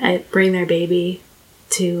bring their baby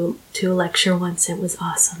to a lecture once. It was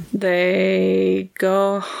awesome. They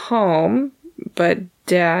go home, but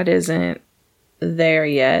Dad isn't there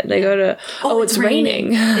yet. They go to... Oh, it's raining.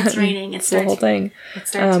 It's raining. It's the whole thing. It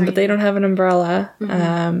starts raining. But they don't have an umbrella.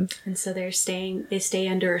 And so they stay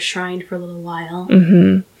under a shrine for a little while.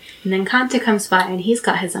 And then Kanta comes by, and he's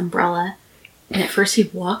got his umbrella. And at first he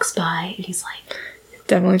walks by, and he's like...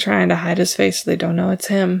 Definitely trying to hide his face so they don't know it's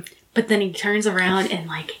him. But then he turns around and,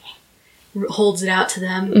 like, holds it out to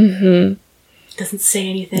them. Doesn't say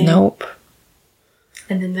anything. Nope.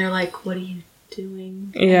 And then they're like, what are you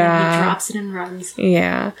doing? Yeah. And then he drops it and runs.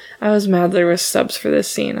 Yeah. I was mad there was subs for this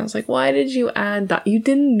scene. I was like, why did you add that? You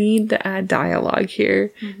didn't need to add dialogue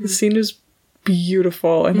here. The scene is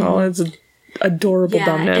beautiful and all its adorable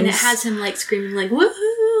dumbness. And it has him, like, screaming, like,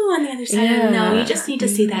 woohoo! On the other side. Yeah. No, you just need to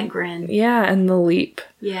see that grin. Yeah, and the leap.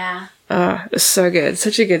 Yeah. It's so good.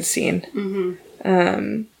 Such a good scene.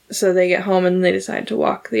 So they get home and they decide to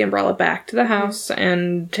walk the umbrella back to the house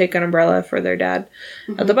and take an umbrella for their dad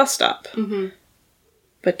at the bus stop.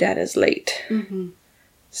 But Dad is late.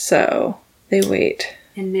 So they wait.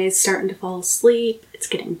 And May's starting to fall asleep. It's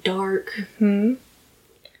getting dark. And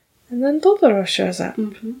then Totoro shows up.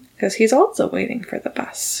 Because he's also waiting for the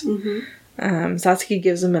bus. Satsuki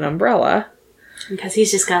gives him an umbrella. Because he's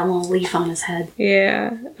just got a little leaf on his head.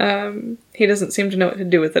 Yeah. He doesn't seem to know what to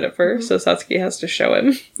do with it at first, so Satsuki has to show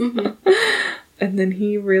him. And then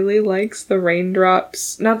he really likes the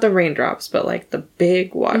raindrops. Not the raindrops, but like the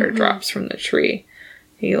big water drops from the tree.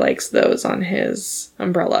 He likes those on his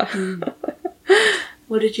umbrella.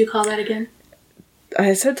 What did you call that again?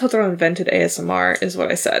 I said Totoro invented ASMR, is what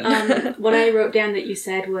I said. What I wrote down that you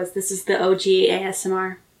said was, this is the OG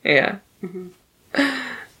ASMR. Yeah.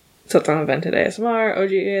 Totoro invented ASMR,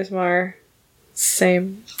 OG ASMR.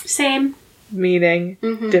 Same meaning,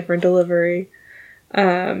 different delivery.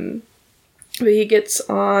 But he gets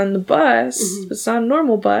on the bus. It's not a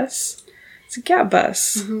normal bus. It's a cat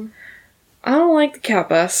bus. I don't like the cat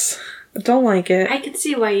bus. I don't like it. I can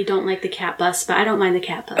see why you don't like the cat bus, but I don't mind the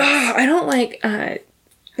cat bus. I don't like...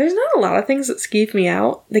 there's not a lot of things that skeeve me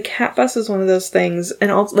out. The cat bus is one of those things.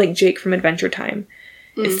 And also, like Jake from Adventure Time.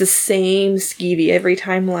 It's the same skeevy every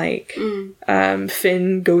time, like,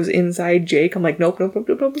 Finn goes inside Jake. I'm like, nope.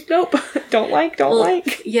 Don't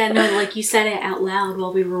like. Yeah, no, like, you said it out loud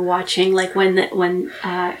while we were watching, like, when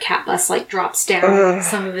Cat Bus, like, drops down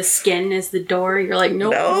some of his skin as the door, you're like,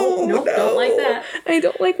 nope, don't like that. I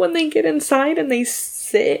don't like when they get inside and they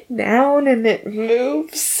sit down and it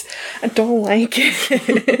moves. I don't like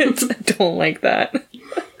it. I don't like that.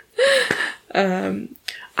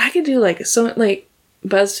 I could do, like, so, like, I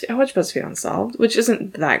watch BuzzFeed Unsolved, which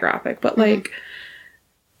isn't that graphic, but like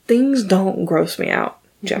things don't gross me out,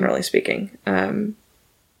 generally speaking. I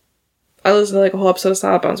listened to like a whole episode of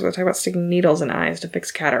Silent Bones where they talk about sticking needles in eyes to fix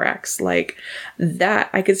cataracts. Like that,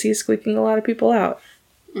 I could see squeaking a lot of people out.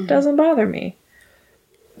 Doesn't bother me.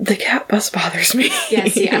 The cat bus bothers me. Yeah,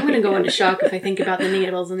 see, I'm going to go into shock if I think about the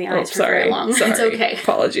needles in the eyes for very long. Sorry. It's okay.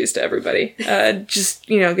 Apologies to everybody. Just,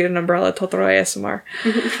 get an umbrella, Totoro ASMR.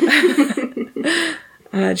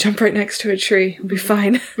 Jump right next to a tree. It'll be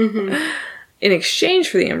fine. In exchange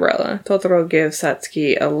for the umbrella, Totoro gives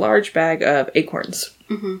Satsuki a large bag of acorns,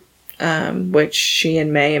 which she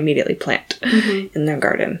and May immediately plant in their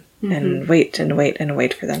garden. and wait and wait and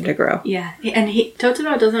wait for them to grow. Yeah, and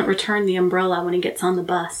Totoro doesn't return the umbrella when he gets on the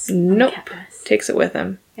bus. Nope. Takes it with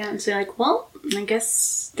him. Yeah, and so you're like, well, I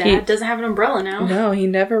guess Dad doesn't have an umbrella now. No, he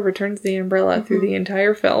never returns the umbrella through the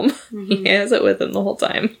entire film. He has it with him the whole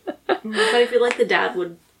time. But I feel like the dad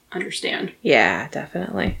would understand. Yeah,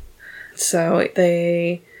 definitely. So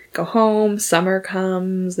they go home, summer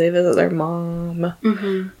comes, they visit their mom.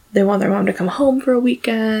 Mm-hmm. They want their mom to come home for a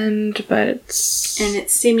weekend, but it's... And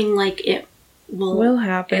it's seeming like it will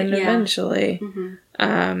happen eventually. Mm-hmm.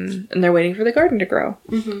 And they're waiting for the garden to grow.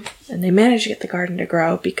 Mm-hmm. And they manage to get the garden to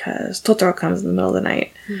grow because Totoro comes in the middle of the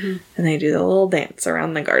night. Mm-hmm. And they do the little dance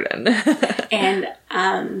around the garden. And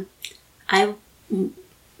I...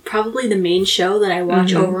 Probably the main show that I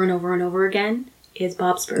watch over and over and over again is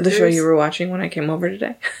Bob's Burgers. The show you were watching when I came over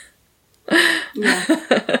today?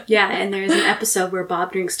 Yeah, and there's an episode where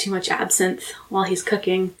Bob drinks too much absinthe while he's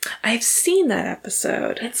cooking. I've seen that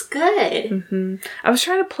episode. It's good. Mm-hmm. I was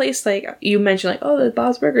trying to place, like, you mentioned, like, oh, the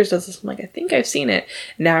Bob's Burgers does this. I'm like, I think I've seen it.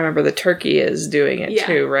 Now I remember the turkey is doing it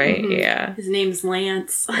too, right? Mm-hmm. Yeah. His name's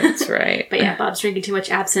Lance. That's right. But yeah, Bob's drinking too much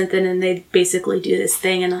absinthe, and then they basically do this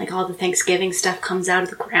thing, and like all the Thanksgiving stuff comes out of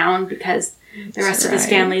the ground because the rest of his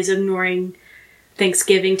family is ignoring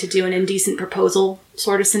Thanksgiving to do an indecent proposal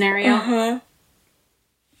sort of scenario. Uh-huh.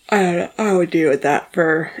 I don't know. I would do with that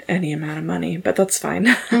for any amount of money, but that's fine.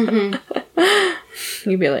 Mm-hmm.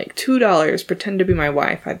 You'd be like, $2, pretend to be my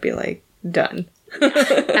wife. I'd be like, done.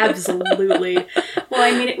 Absolutely. Well,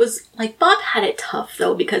 I mean, it was like Bob had it tough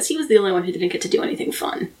though because he was the only one who didn't get to do anything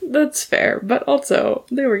fun. That's fair, but also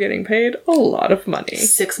they were getting paid a lot of money.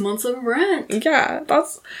 6 months of rent. Yeah,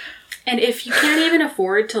 that's... And if you can't even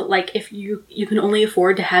afford to, like, if you can only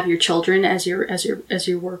afford to have your children as your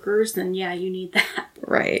workers, then yeah, you need that.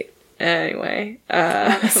 Right. Anyway.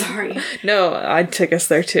 Sorry. No, I took us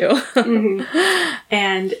there too. Mm-hmm.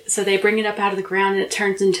 And so they bring it up out of the ground and it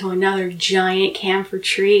turns into another giant camphor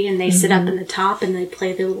tree and they sit up in the top and they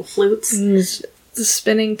play their little flutes. And the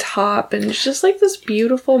spinning top and it's just like this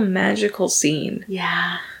beautiful magical scene.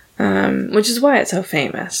 Yeah. Which is why it's so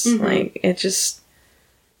famous. Mm-hmm. Like, it just...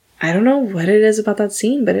 I don't know what it is about that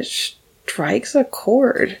scene, but it strikes a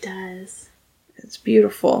chord. It does. It's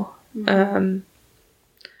beautiful. Mm-hmm.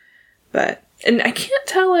 And I can't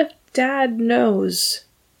tell if Dad knows.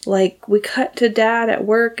 Like, we cut to Dad at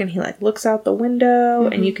work, and he, like, looks out the window,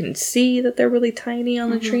 and you can see that they're really tiny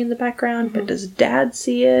on the tree in the background, but does Dad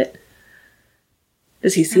see it?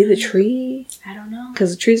 Does he see the tree? I don't know.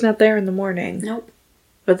 Because the tree's not there in the morning. Nope.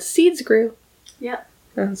 But the seeds grew. Yep.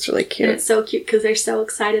 That's really cute. And it's so cute because they're so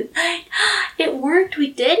excited. It worked.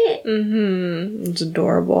 We did it. Mm-hmm. It's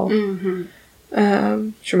adorable. Mm-hmm.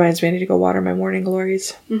 Which reminds me, I need to go water my morning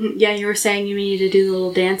glories. Mm-hmm. Yeah, you were saying you needed to do the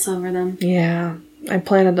little dance over them. Yeah. I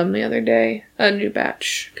planted them the other day. A new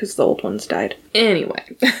batch. Because the old ones died. Anyway.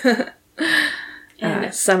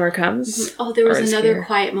 Summer comes. Oh, there was another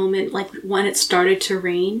quiet moment. Like when it started to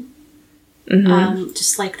rain. Mm-hmm.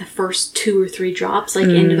 Just like the first 2 or 3 drops, like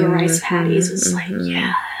into the rice paddies, was like,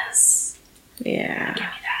 yes, yeah, give me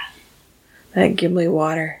that Ghibli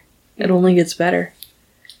water. It only gets better.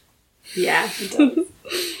 Yeah, it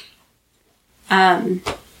does.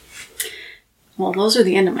 Well, those are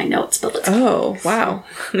the end of my notes, but let's. Oh wow,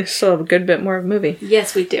 there's still a good bit more of the movie.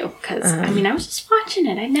 Yes, we do. Because I mean, I was just watching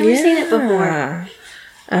it. I'd never seen it before.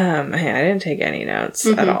 I didn't take any notes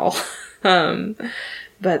at all.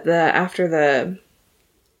 But after the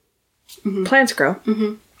plants grow,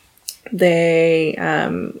 they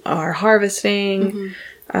are harvesting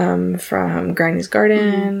from Granny's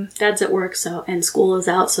garden. Dad's at work, and school is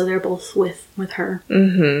out, so they're both with her.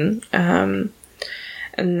 And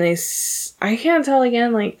I can't tell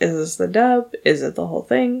again, like, is this the dub? Is it the whole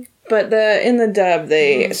thing? But in the dub,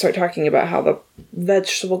 they start talking about how the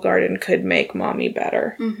vegetable garden could make mommy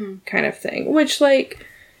better, kind of thing. Which, like...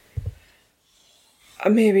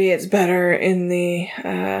 Maybe it's better in the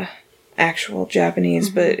actual Japanese,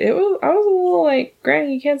 but I was a little like,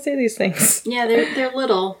 Granny, you can't say these things. Yeah, they're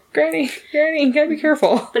little. Granny, you gotta be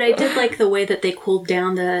careful. But I did like the way that they cooled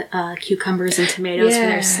down the cucumbers and tomatoes for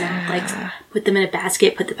their snack. Like, put them in a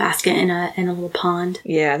basket, put the basket in a little pond.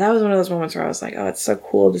 Yeah, that was one of those moments where I was like, oh, it's so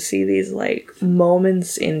cool to see these, like,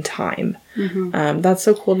 moments in time. That's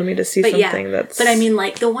so cool to me to see something that's... But I mean,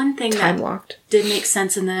 like, the one thing time-locked. Did make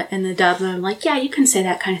sense in the dub, and I'm like, yeah, you can say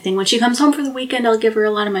that kind of thing. When she comes home for the weekend, I'll give her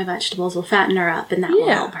a lot of my vegetables, we'll fatten her up, and that will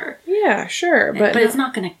help her. Yeah, sure. But it's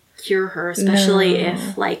not going to cure her, especially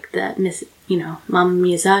if, like, Mama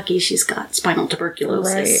Miyazaki, she's got spinal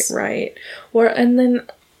tuberculosis. Right. And then,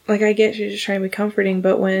 like, I get she's just trying to be comforting,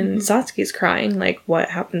 but when Satsuki's crying, like, what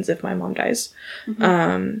happens if my mom dies?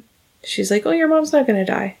 She's like, oh, your mom's not going to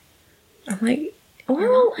die. I'm like,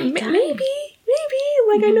 well, maybe.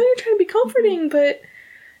 Like, I know you're trying to be comforting, but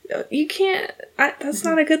you can't. That's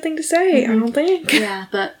not a good thing to say, I don't think. Yeah,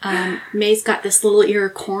 but May's got this little ear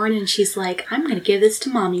of corn, and she's like, I'm going to give this to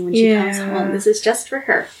Mommy when she comes home. This is just for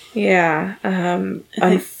her. Yeah.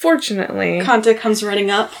 Unfortunately, Kanta comes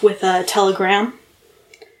running up with a telegram.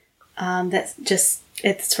 That's just,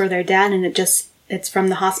 it's for their dad, and it's from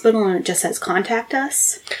the hospital, and it just says, contact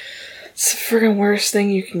us. It's the friggin' worst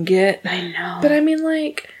thing you can get. I know. But I mean,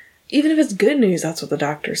 like, even if it's good news, that's what the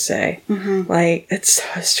doctors say. Like, it's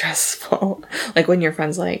so stressful. Like, when your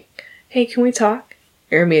friend's like, hey, can we talk?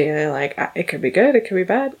 You're immediately like, it could be good, it could be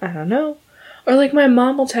bad, I don't know. Or, like, my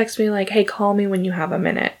mom will text me, like, hey, call me when you have a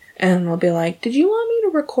minute. And I'll be like, did you want me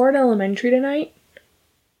to record elementary tonight?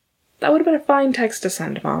 That would have been a fine text to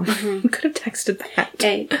send, Mom. You could have texted that.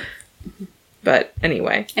 Hey. But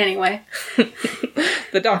anyway.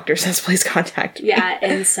 The doctor says, please contact me. Yeah,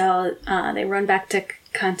 and so they run back to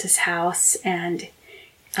Kanta's house, and...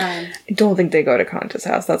 I don't think they go to Kanta's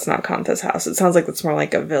house. That's not Kanta's house. It sounds like it's more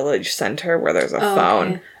like a village center where there's a phone.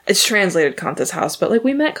 Okay. It's translated Kanta's house, but, like,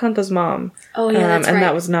 we met Kanta's mom. Oh, yeah, that's right. And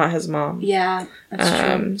that was not his mom. Yeah,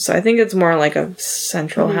 that's true. So I think it's more like a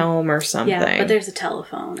central home or something. Yeah, but there's a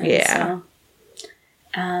telephone. Yeah.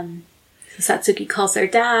 So Satsuki calls their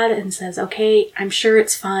dad and says, okay, I'm sure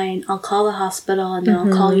it's fine. I'll call the hospital and then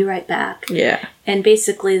I'll call you right back. Yeah. And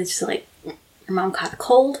basically it's just like, your mom caught a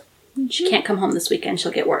cold. She can't come home this weekend.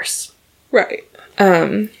 She'll get worse. Right.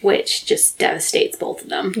 Which just devastates both of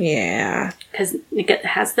them. Yeah. Because it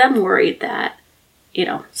has them worried that,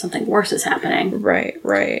 something worse is happening.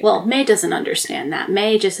 Right. Well, May doesn't understand that.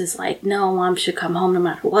 May just is like, no, Mom should come home no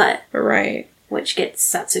matter what. Right. Which gets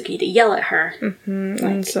Satsuki to yell at her. Like,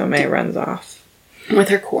 and so May runs off. With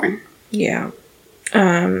her corn. Yeah.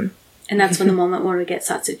 And that's when the moment where we get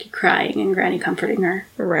Satsuki crying and Granny comforting her.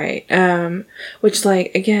 Right. Which,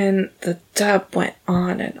 like, again, the dub went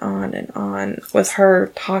on and on and on with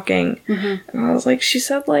her talking. And I was like, she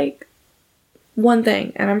said, like, one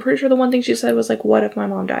thing. And I'm pretty sure the one thing she said was, like, what if my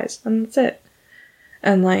mom dies? And that's it.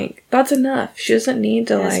 And, like, that's enough. She doesn't need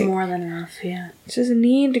to, That's more than enough, yeah. She doesn't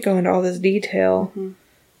need to go into all this detail.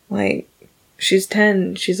 Like, she's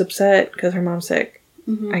 10. She's upset because her mom's sick.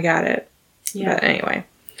 I got it. Yeah. But anyway.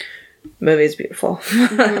 Movie's beautiful.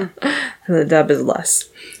 And the dub is less.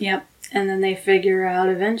 Yep. And then they figure out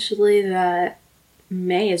eventually that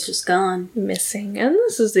May is just gone. Missing. And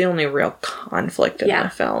this is the only real conflict in the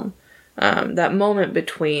film. That moment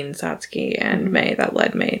between Satsuki and May that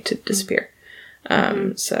led May to disappear.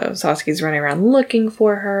 So Satsuki's running around looking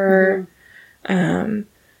for her.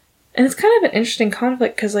 And it's kind of an interesting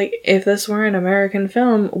conflict because, like, if this were an American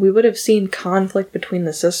film, we would have seen conflict between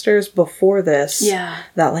the sisters before this. Yeah.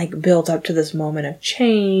 That, like, built up to this moment of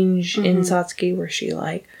change in Satsuki where she,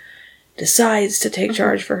 like, decides to take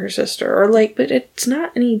charge for her sister. Or, like, but it's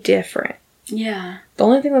not any different. Yeah. The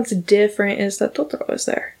only thing that's different is that Totoro is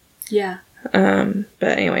there. Yeah. But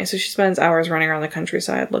anyway, so she spends hours running around the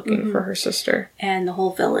countryside looking for her sister. And the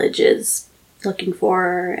whole village is looking for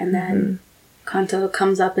her, and then Kanto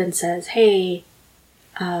comes up and says, hey,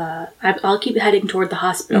 I'll keep heading toward the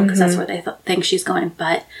hospital because that's where they think she's going,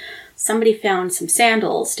 but somebody found some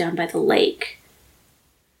sandals down by the lake.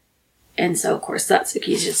 And so, of course,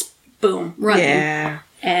 Satsuki's just, boom, running. Yeah.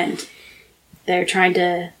 And they're trying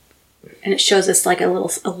to, and it shows us, like, a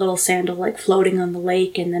little sandal, like, floating on the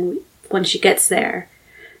lake, and then when she gets there,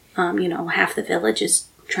 half the village is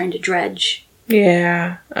trying to dredge.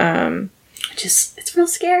 Yeah. It's real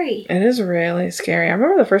scary. It is really scary. I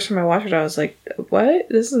remember the first time I watched it, I was like, what?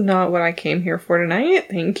 This is not what I came here for tonight.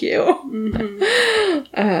 Thank you.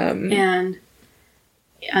 And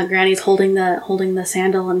Granny's holding the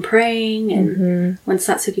sandal and praying, and when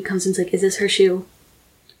Satsuki comes in, it's like, is this her shoe?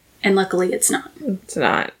 And luckily it's not. It's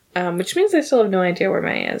not. Which means I still have no idea where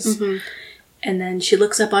May is. And then she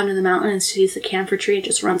looks up onto the mountain and sees the camphor tree and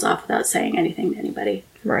just runs off without saying anything to anybody.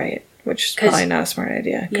 Right. Which is probably not a smart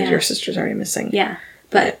idea, because your sister's already missing. Yeah,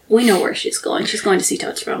 but we know where she's going. She's going to see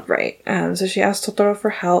Totoro. Right. So she asks Totoro for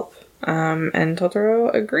help, and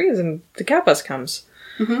Totoro agrees, and the cat bus comes.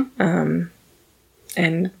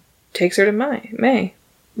 And takes her to May.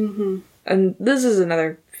 And this is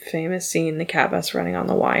another famous scene, the cat bus running on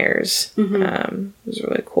the wires. It was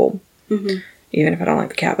really cool. Even if I don't like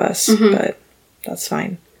the cat bus, but that's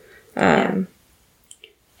fine. And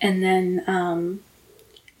then...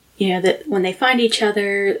 that when they find each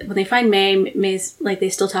other, when they find May's, like,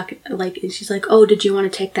 they still talk, like, and she's like, oh, did you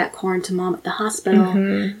want to take that corn to Mom at the hospital?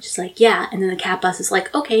 She's like, yeah. And then the cat bus is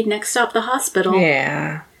like, okay, next stop, the hospital.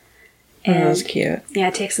 Yeah. And that was cute. Yeah,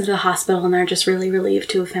 it takes them to the hospital, and they're just really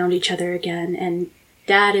relieved to have found each other again. And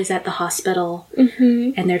dad is at the hospital,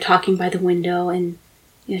 and they're talking by the window, and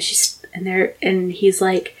you know and he's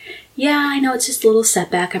like, yeah, I know it's just a little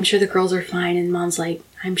setback. I'm sure the girls are fine. And mom's like,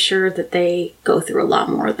 I'm sure that they go through a lot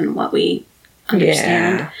more than what we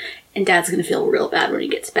understand. Yeah. And dad's gonna feel real bad when he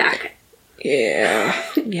gets back. Yeah.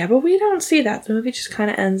 Yeah, but we don't see that. The movie just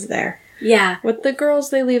kind of ends there. Yeah. With the girls,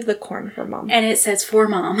 they leave the corn for mom. And it says for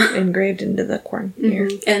mom. Engraved into the corn ear.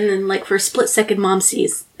 And then, like, for a split second, mom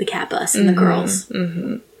sees the cat bus and the girls.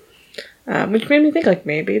 Which made me think, like,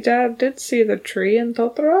 maybe dad did see the tree in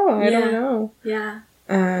Totoro. I don't know. Yeah.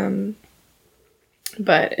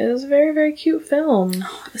 But it was a very, very cute film.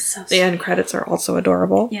 Oh, it was so sweet. The end credits are also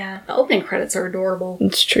adorable. Yeah. The opening credits are adorable.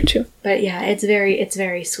 It's true, too. But, yeah, it's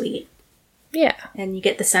very sweet. Yeah. And you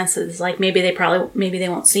get the sense that it's like maybe they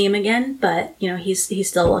won't see him again, but you know, he's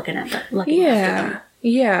still looking at them.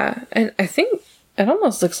 Yeah. And I think it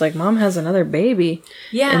almost looks like mom has another baby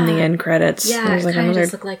in the end credits. Yeah, there's like another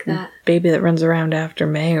look like that. Baby that runs around after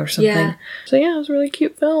May or something. Yeah. So yeah, it was a really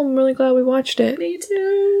cute film. I'm really glad we watched it. Me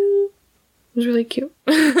too. It was really cute.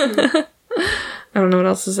 I don't know what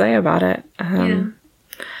else to say about it.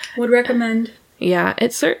 Would recommend. Yeah,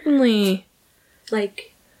 it certainly like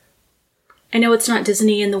I know it's not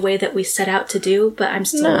Disney in the way that we set out to do, but I'm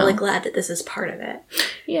still really glad that this is part of it.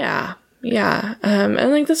 Yeah. Yeah.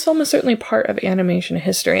 And like this film is certainly part of animation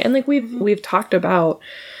history. And like we've talked about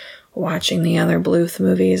watching the other Bluth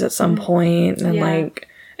movies at some point, and like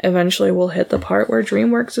eventually we'll hit the part where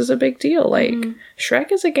DreamWorks is a big deal. Like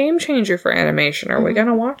Shrek is a game changer for animation. Are we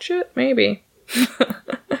gonna watch it? Maybe.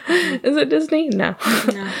 Is it Disney? No.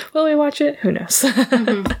 Will we watch it? Who knows?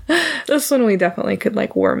 This one we definitely could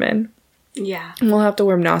like worm in. Yeah. And we'll have to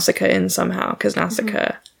worm Nausicaa in somehow, because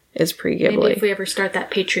Nausicaa is pre-Ghibli. Maybe if we ever start that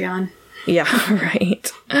Patreon. Yeah, right.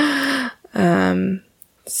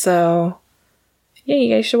 So, yeah,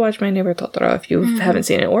 you guys should watch My Neighbor Totoro if you haven't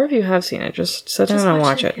seen it, or if you have seen it, just sit down and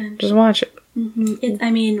watch it. Just watch it. I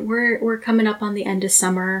mean, we're coming up on the end of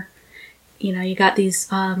summer. You know, you got these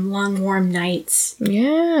long, warm nights.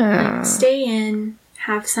 Yeah. Like, stay in,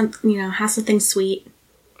 have something sweet.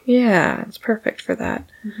 Yeah, it's perfect for that.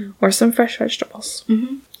 Or some fresh vegetables.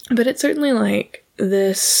 But it's certainly like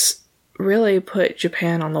this really put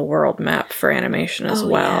Japan on the world map for animation as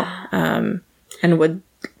well. Yeah. And would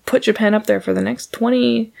put Japan up there for the next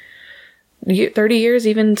 30 years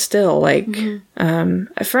even still. Like,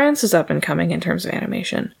 France is up and coming in terms of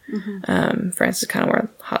animation. France is kind of where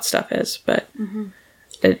hot stuff is, but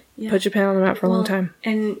it put Japan on the map for a long time.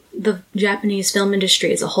 And the Japanese film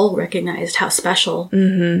industry as a whole recognized how special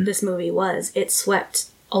this movie was. It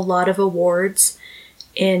swept a lot of awards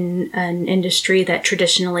in an industry that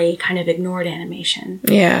traditionally kind of ignored animation.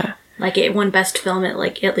 Yeah. Like, it won Best Film at,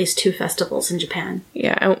 like, at least 2 festivals in Japan.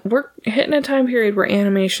 Yeah, and we're hitting a time period where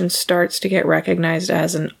animation starts to get recognized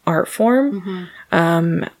as an art form.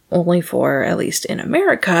 Only for, at least in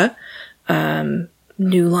America,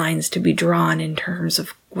 new lines to be drawn in terms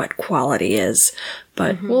of what quality is.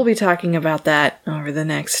 But we'll be talking about that over the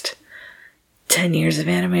next 10 years of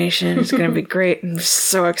animation. It's going to be great. I'm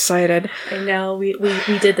so excited. I know. We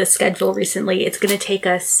did the schedule recently. It's going to take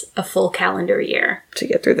us a full calendar year. To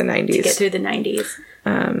get through the 90s.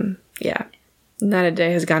 Yeah. Not a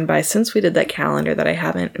day has gone by since we did that calendar that I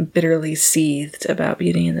haven't bitterly seethed about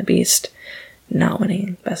Beauty and the Beast not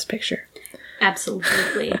winning Best Picture.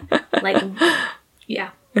 Absolutely. Like,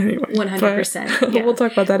 yeah. Anyway, 100%. Yeah. We'll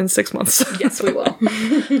talk about that in 6 months. Yes, we will.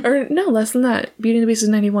 Or no, less than that. Beauty and the Beast is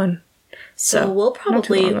 91. So we'll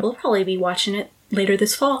probably be watching it later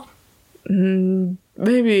this fall.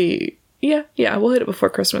 Maybe. Yeah. We'll hit it before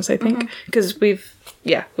Christmas, I think, because we've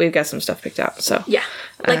got some stuff picked out. So yeah,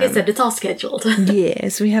 like I said, it's all scheduled.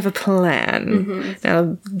 Yes, we have a plan.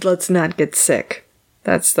 Now let's not get sick.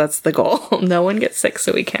 That's the goal. No one gets sick,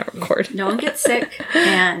 so we can't record. No one gets sick,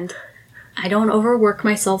 and I don't overwork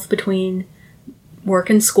myself between work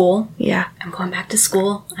and school. Yeah, I'm going back to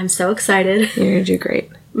school. I'm so excited. You're gonna do great.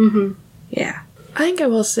 Yeah. I think I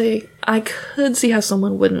will say, I could see how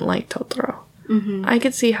someone wouldn't like Totoro. I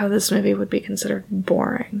could see how this movie would be considered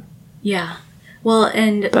boring. Yeah. Well,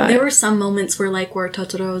 and there were some moments where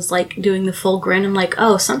Totoro was, like, doing the full grin. I'm like,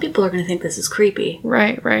 oh, some people are going to think this is creepy.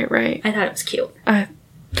 Right. I thought it was cute. I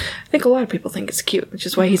think a lot of people think it's cute, which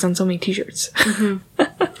is why he's on so many t-shirts.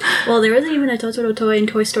 Well, there wasn't even a Totoro toy in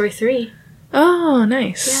Toy Story 3. Oh,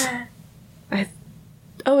 nice. Yeah.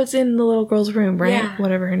 Oh, it's in the little girl's room, right? Yeah.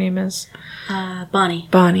 Whatever her name is. Bonnie.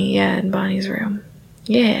 Bonnie, yeah, in Bonnie's room.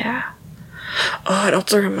 Yeah. Oh, it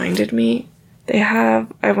also reminded me, I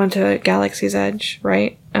went to Galaxy's Edge,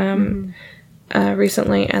 right?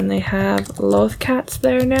 recently, and they have Lothcats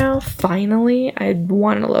there now. Finally, I'd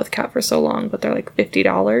wanted a Lothcat for so long, but they're like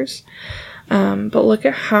 $50. But look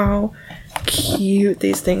at how cute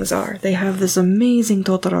these things are. They have this amazing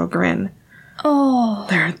Totoro grin. Oh.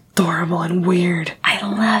 They're adorable and weird. I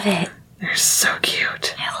love it. They're so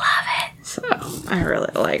cute. I love it. So, I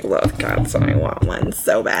really like Lothcats, and I want one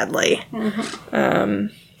so badly. Mm-hmm.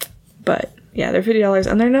 But, yeah, they're $50,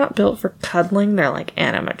 and they're not built for cuddling. They're, like,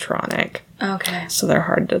 animatronic. Okay. So they're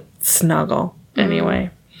hard to snuggle,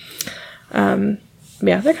 anyway. Yeah,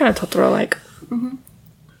 they're kind of Totoro-like.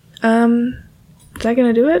 Is that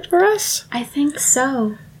gonna do it for us? I think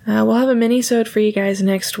so. We'll have a mini-sode for you guys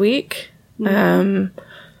next week. We're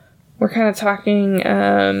kind of talking,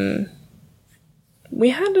 we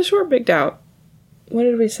had a short picked out. What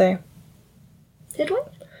did we say? Did we?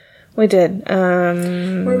 We did.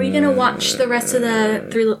 Were we gonna watch the rest of the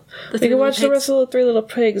three? We could watch the rest of the Three Little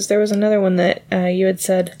Pigs. There was another one that you had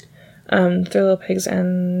said, Three Little Pigs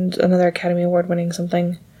and another Academy Award winning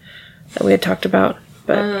something that we had talked about.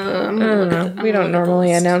 But I don't know. We don't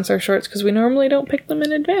normally announce our shorts because we normally don't pick them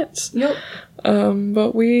in advance. Nope.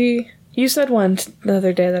 But you said one the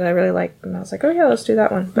other day that I really liked, and I was like, oh yeah, let's do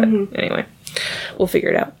that one. But anyway, we'll figure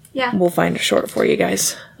it out. Yeah. We'll find a short for you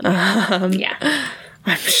guys. Yeah.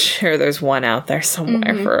 I'm sure there's one out there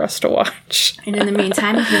somewhere for us to watch. And in the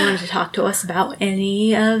meantime, if you wanted to talk to us about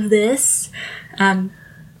any of this,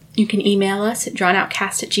 you can email us at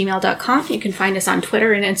drawnoutcast@gmail.com. You can find us on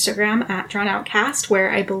Twitter and Instagram at drawnoutcast,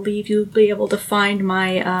 where I believe you'll be able to find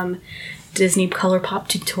my Disney ColourPop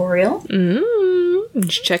tutorial.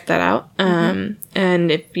 Just check that out.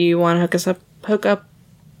 And if you want to hook up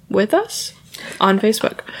with us on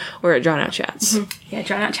Facebook, we're at Drawn Out Chats. Yeah,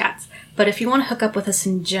 Drawn Out Chats. But if you want to hook up with us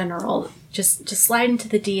in general, just slide into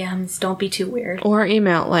the DMs. Don't be too weird. Or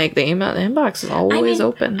email. Like, the inbox is always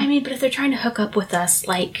open. I mean, but if they're trying to hook up with us,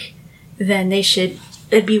 like, then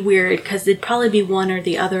it'd be weird, because it'd probably be one or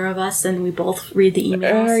the other of us, and we both read the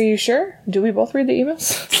emails. Are you sure? Do we both read the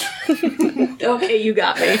emails? Okay, you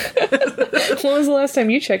got me. When was the last time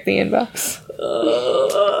you checked the inbox?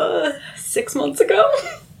 6 months ago.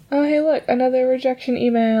 Oh, hey, look, another rejection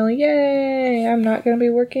email. Yay! I'm not going to be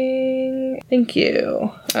working. Thank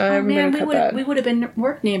you. Oh, man, we would have been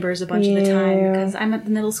work neighbors a bunch of the time, because I'm at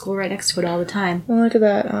the middle school right next to it all the time. Well, look at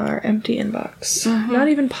that. Our empty inbox. Not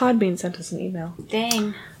even Podbean sent us an email.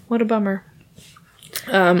 Dang. What a bummer.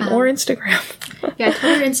 Or Instagram. Yeah,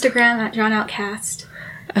 Twitter, Instagram, at DrawnOutCast.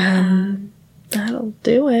 That'll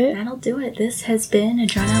do it. That'll do it. This has been a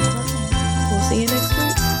Drawn Out Closing. We'll see you next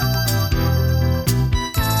week.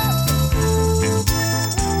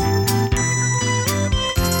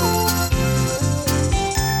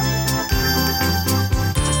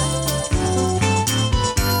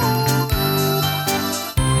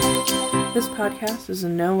 This podcast is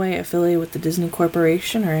in no way affiliated with the Disney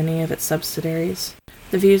Corporation or any of its subsidiaries.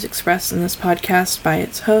 The views expressed in this podcast by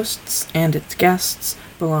its hosts and its guests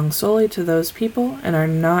belong solely to those people and are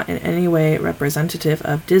not in any way representative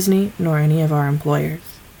of Disney nor any of our employers.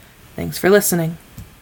 Thanks for listening.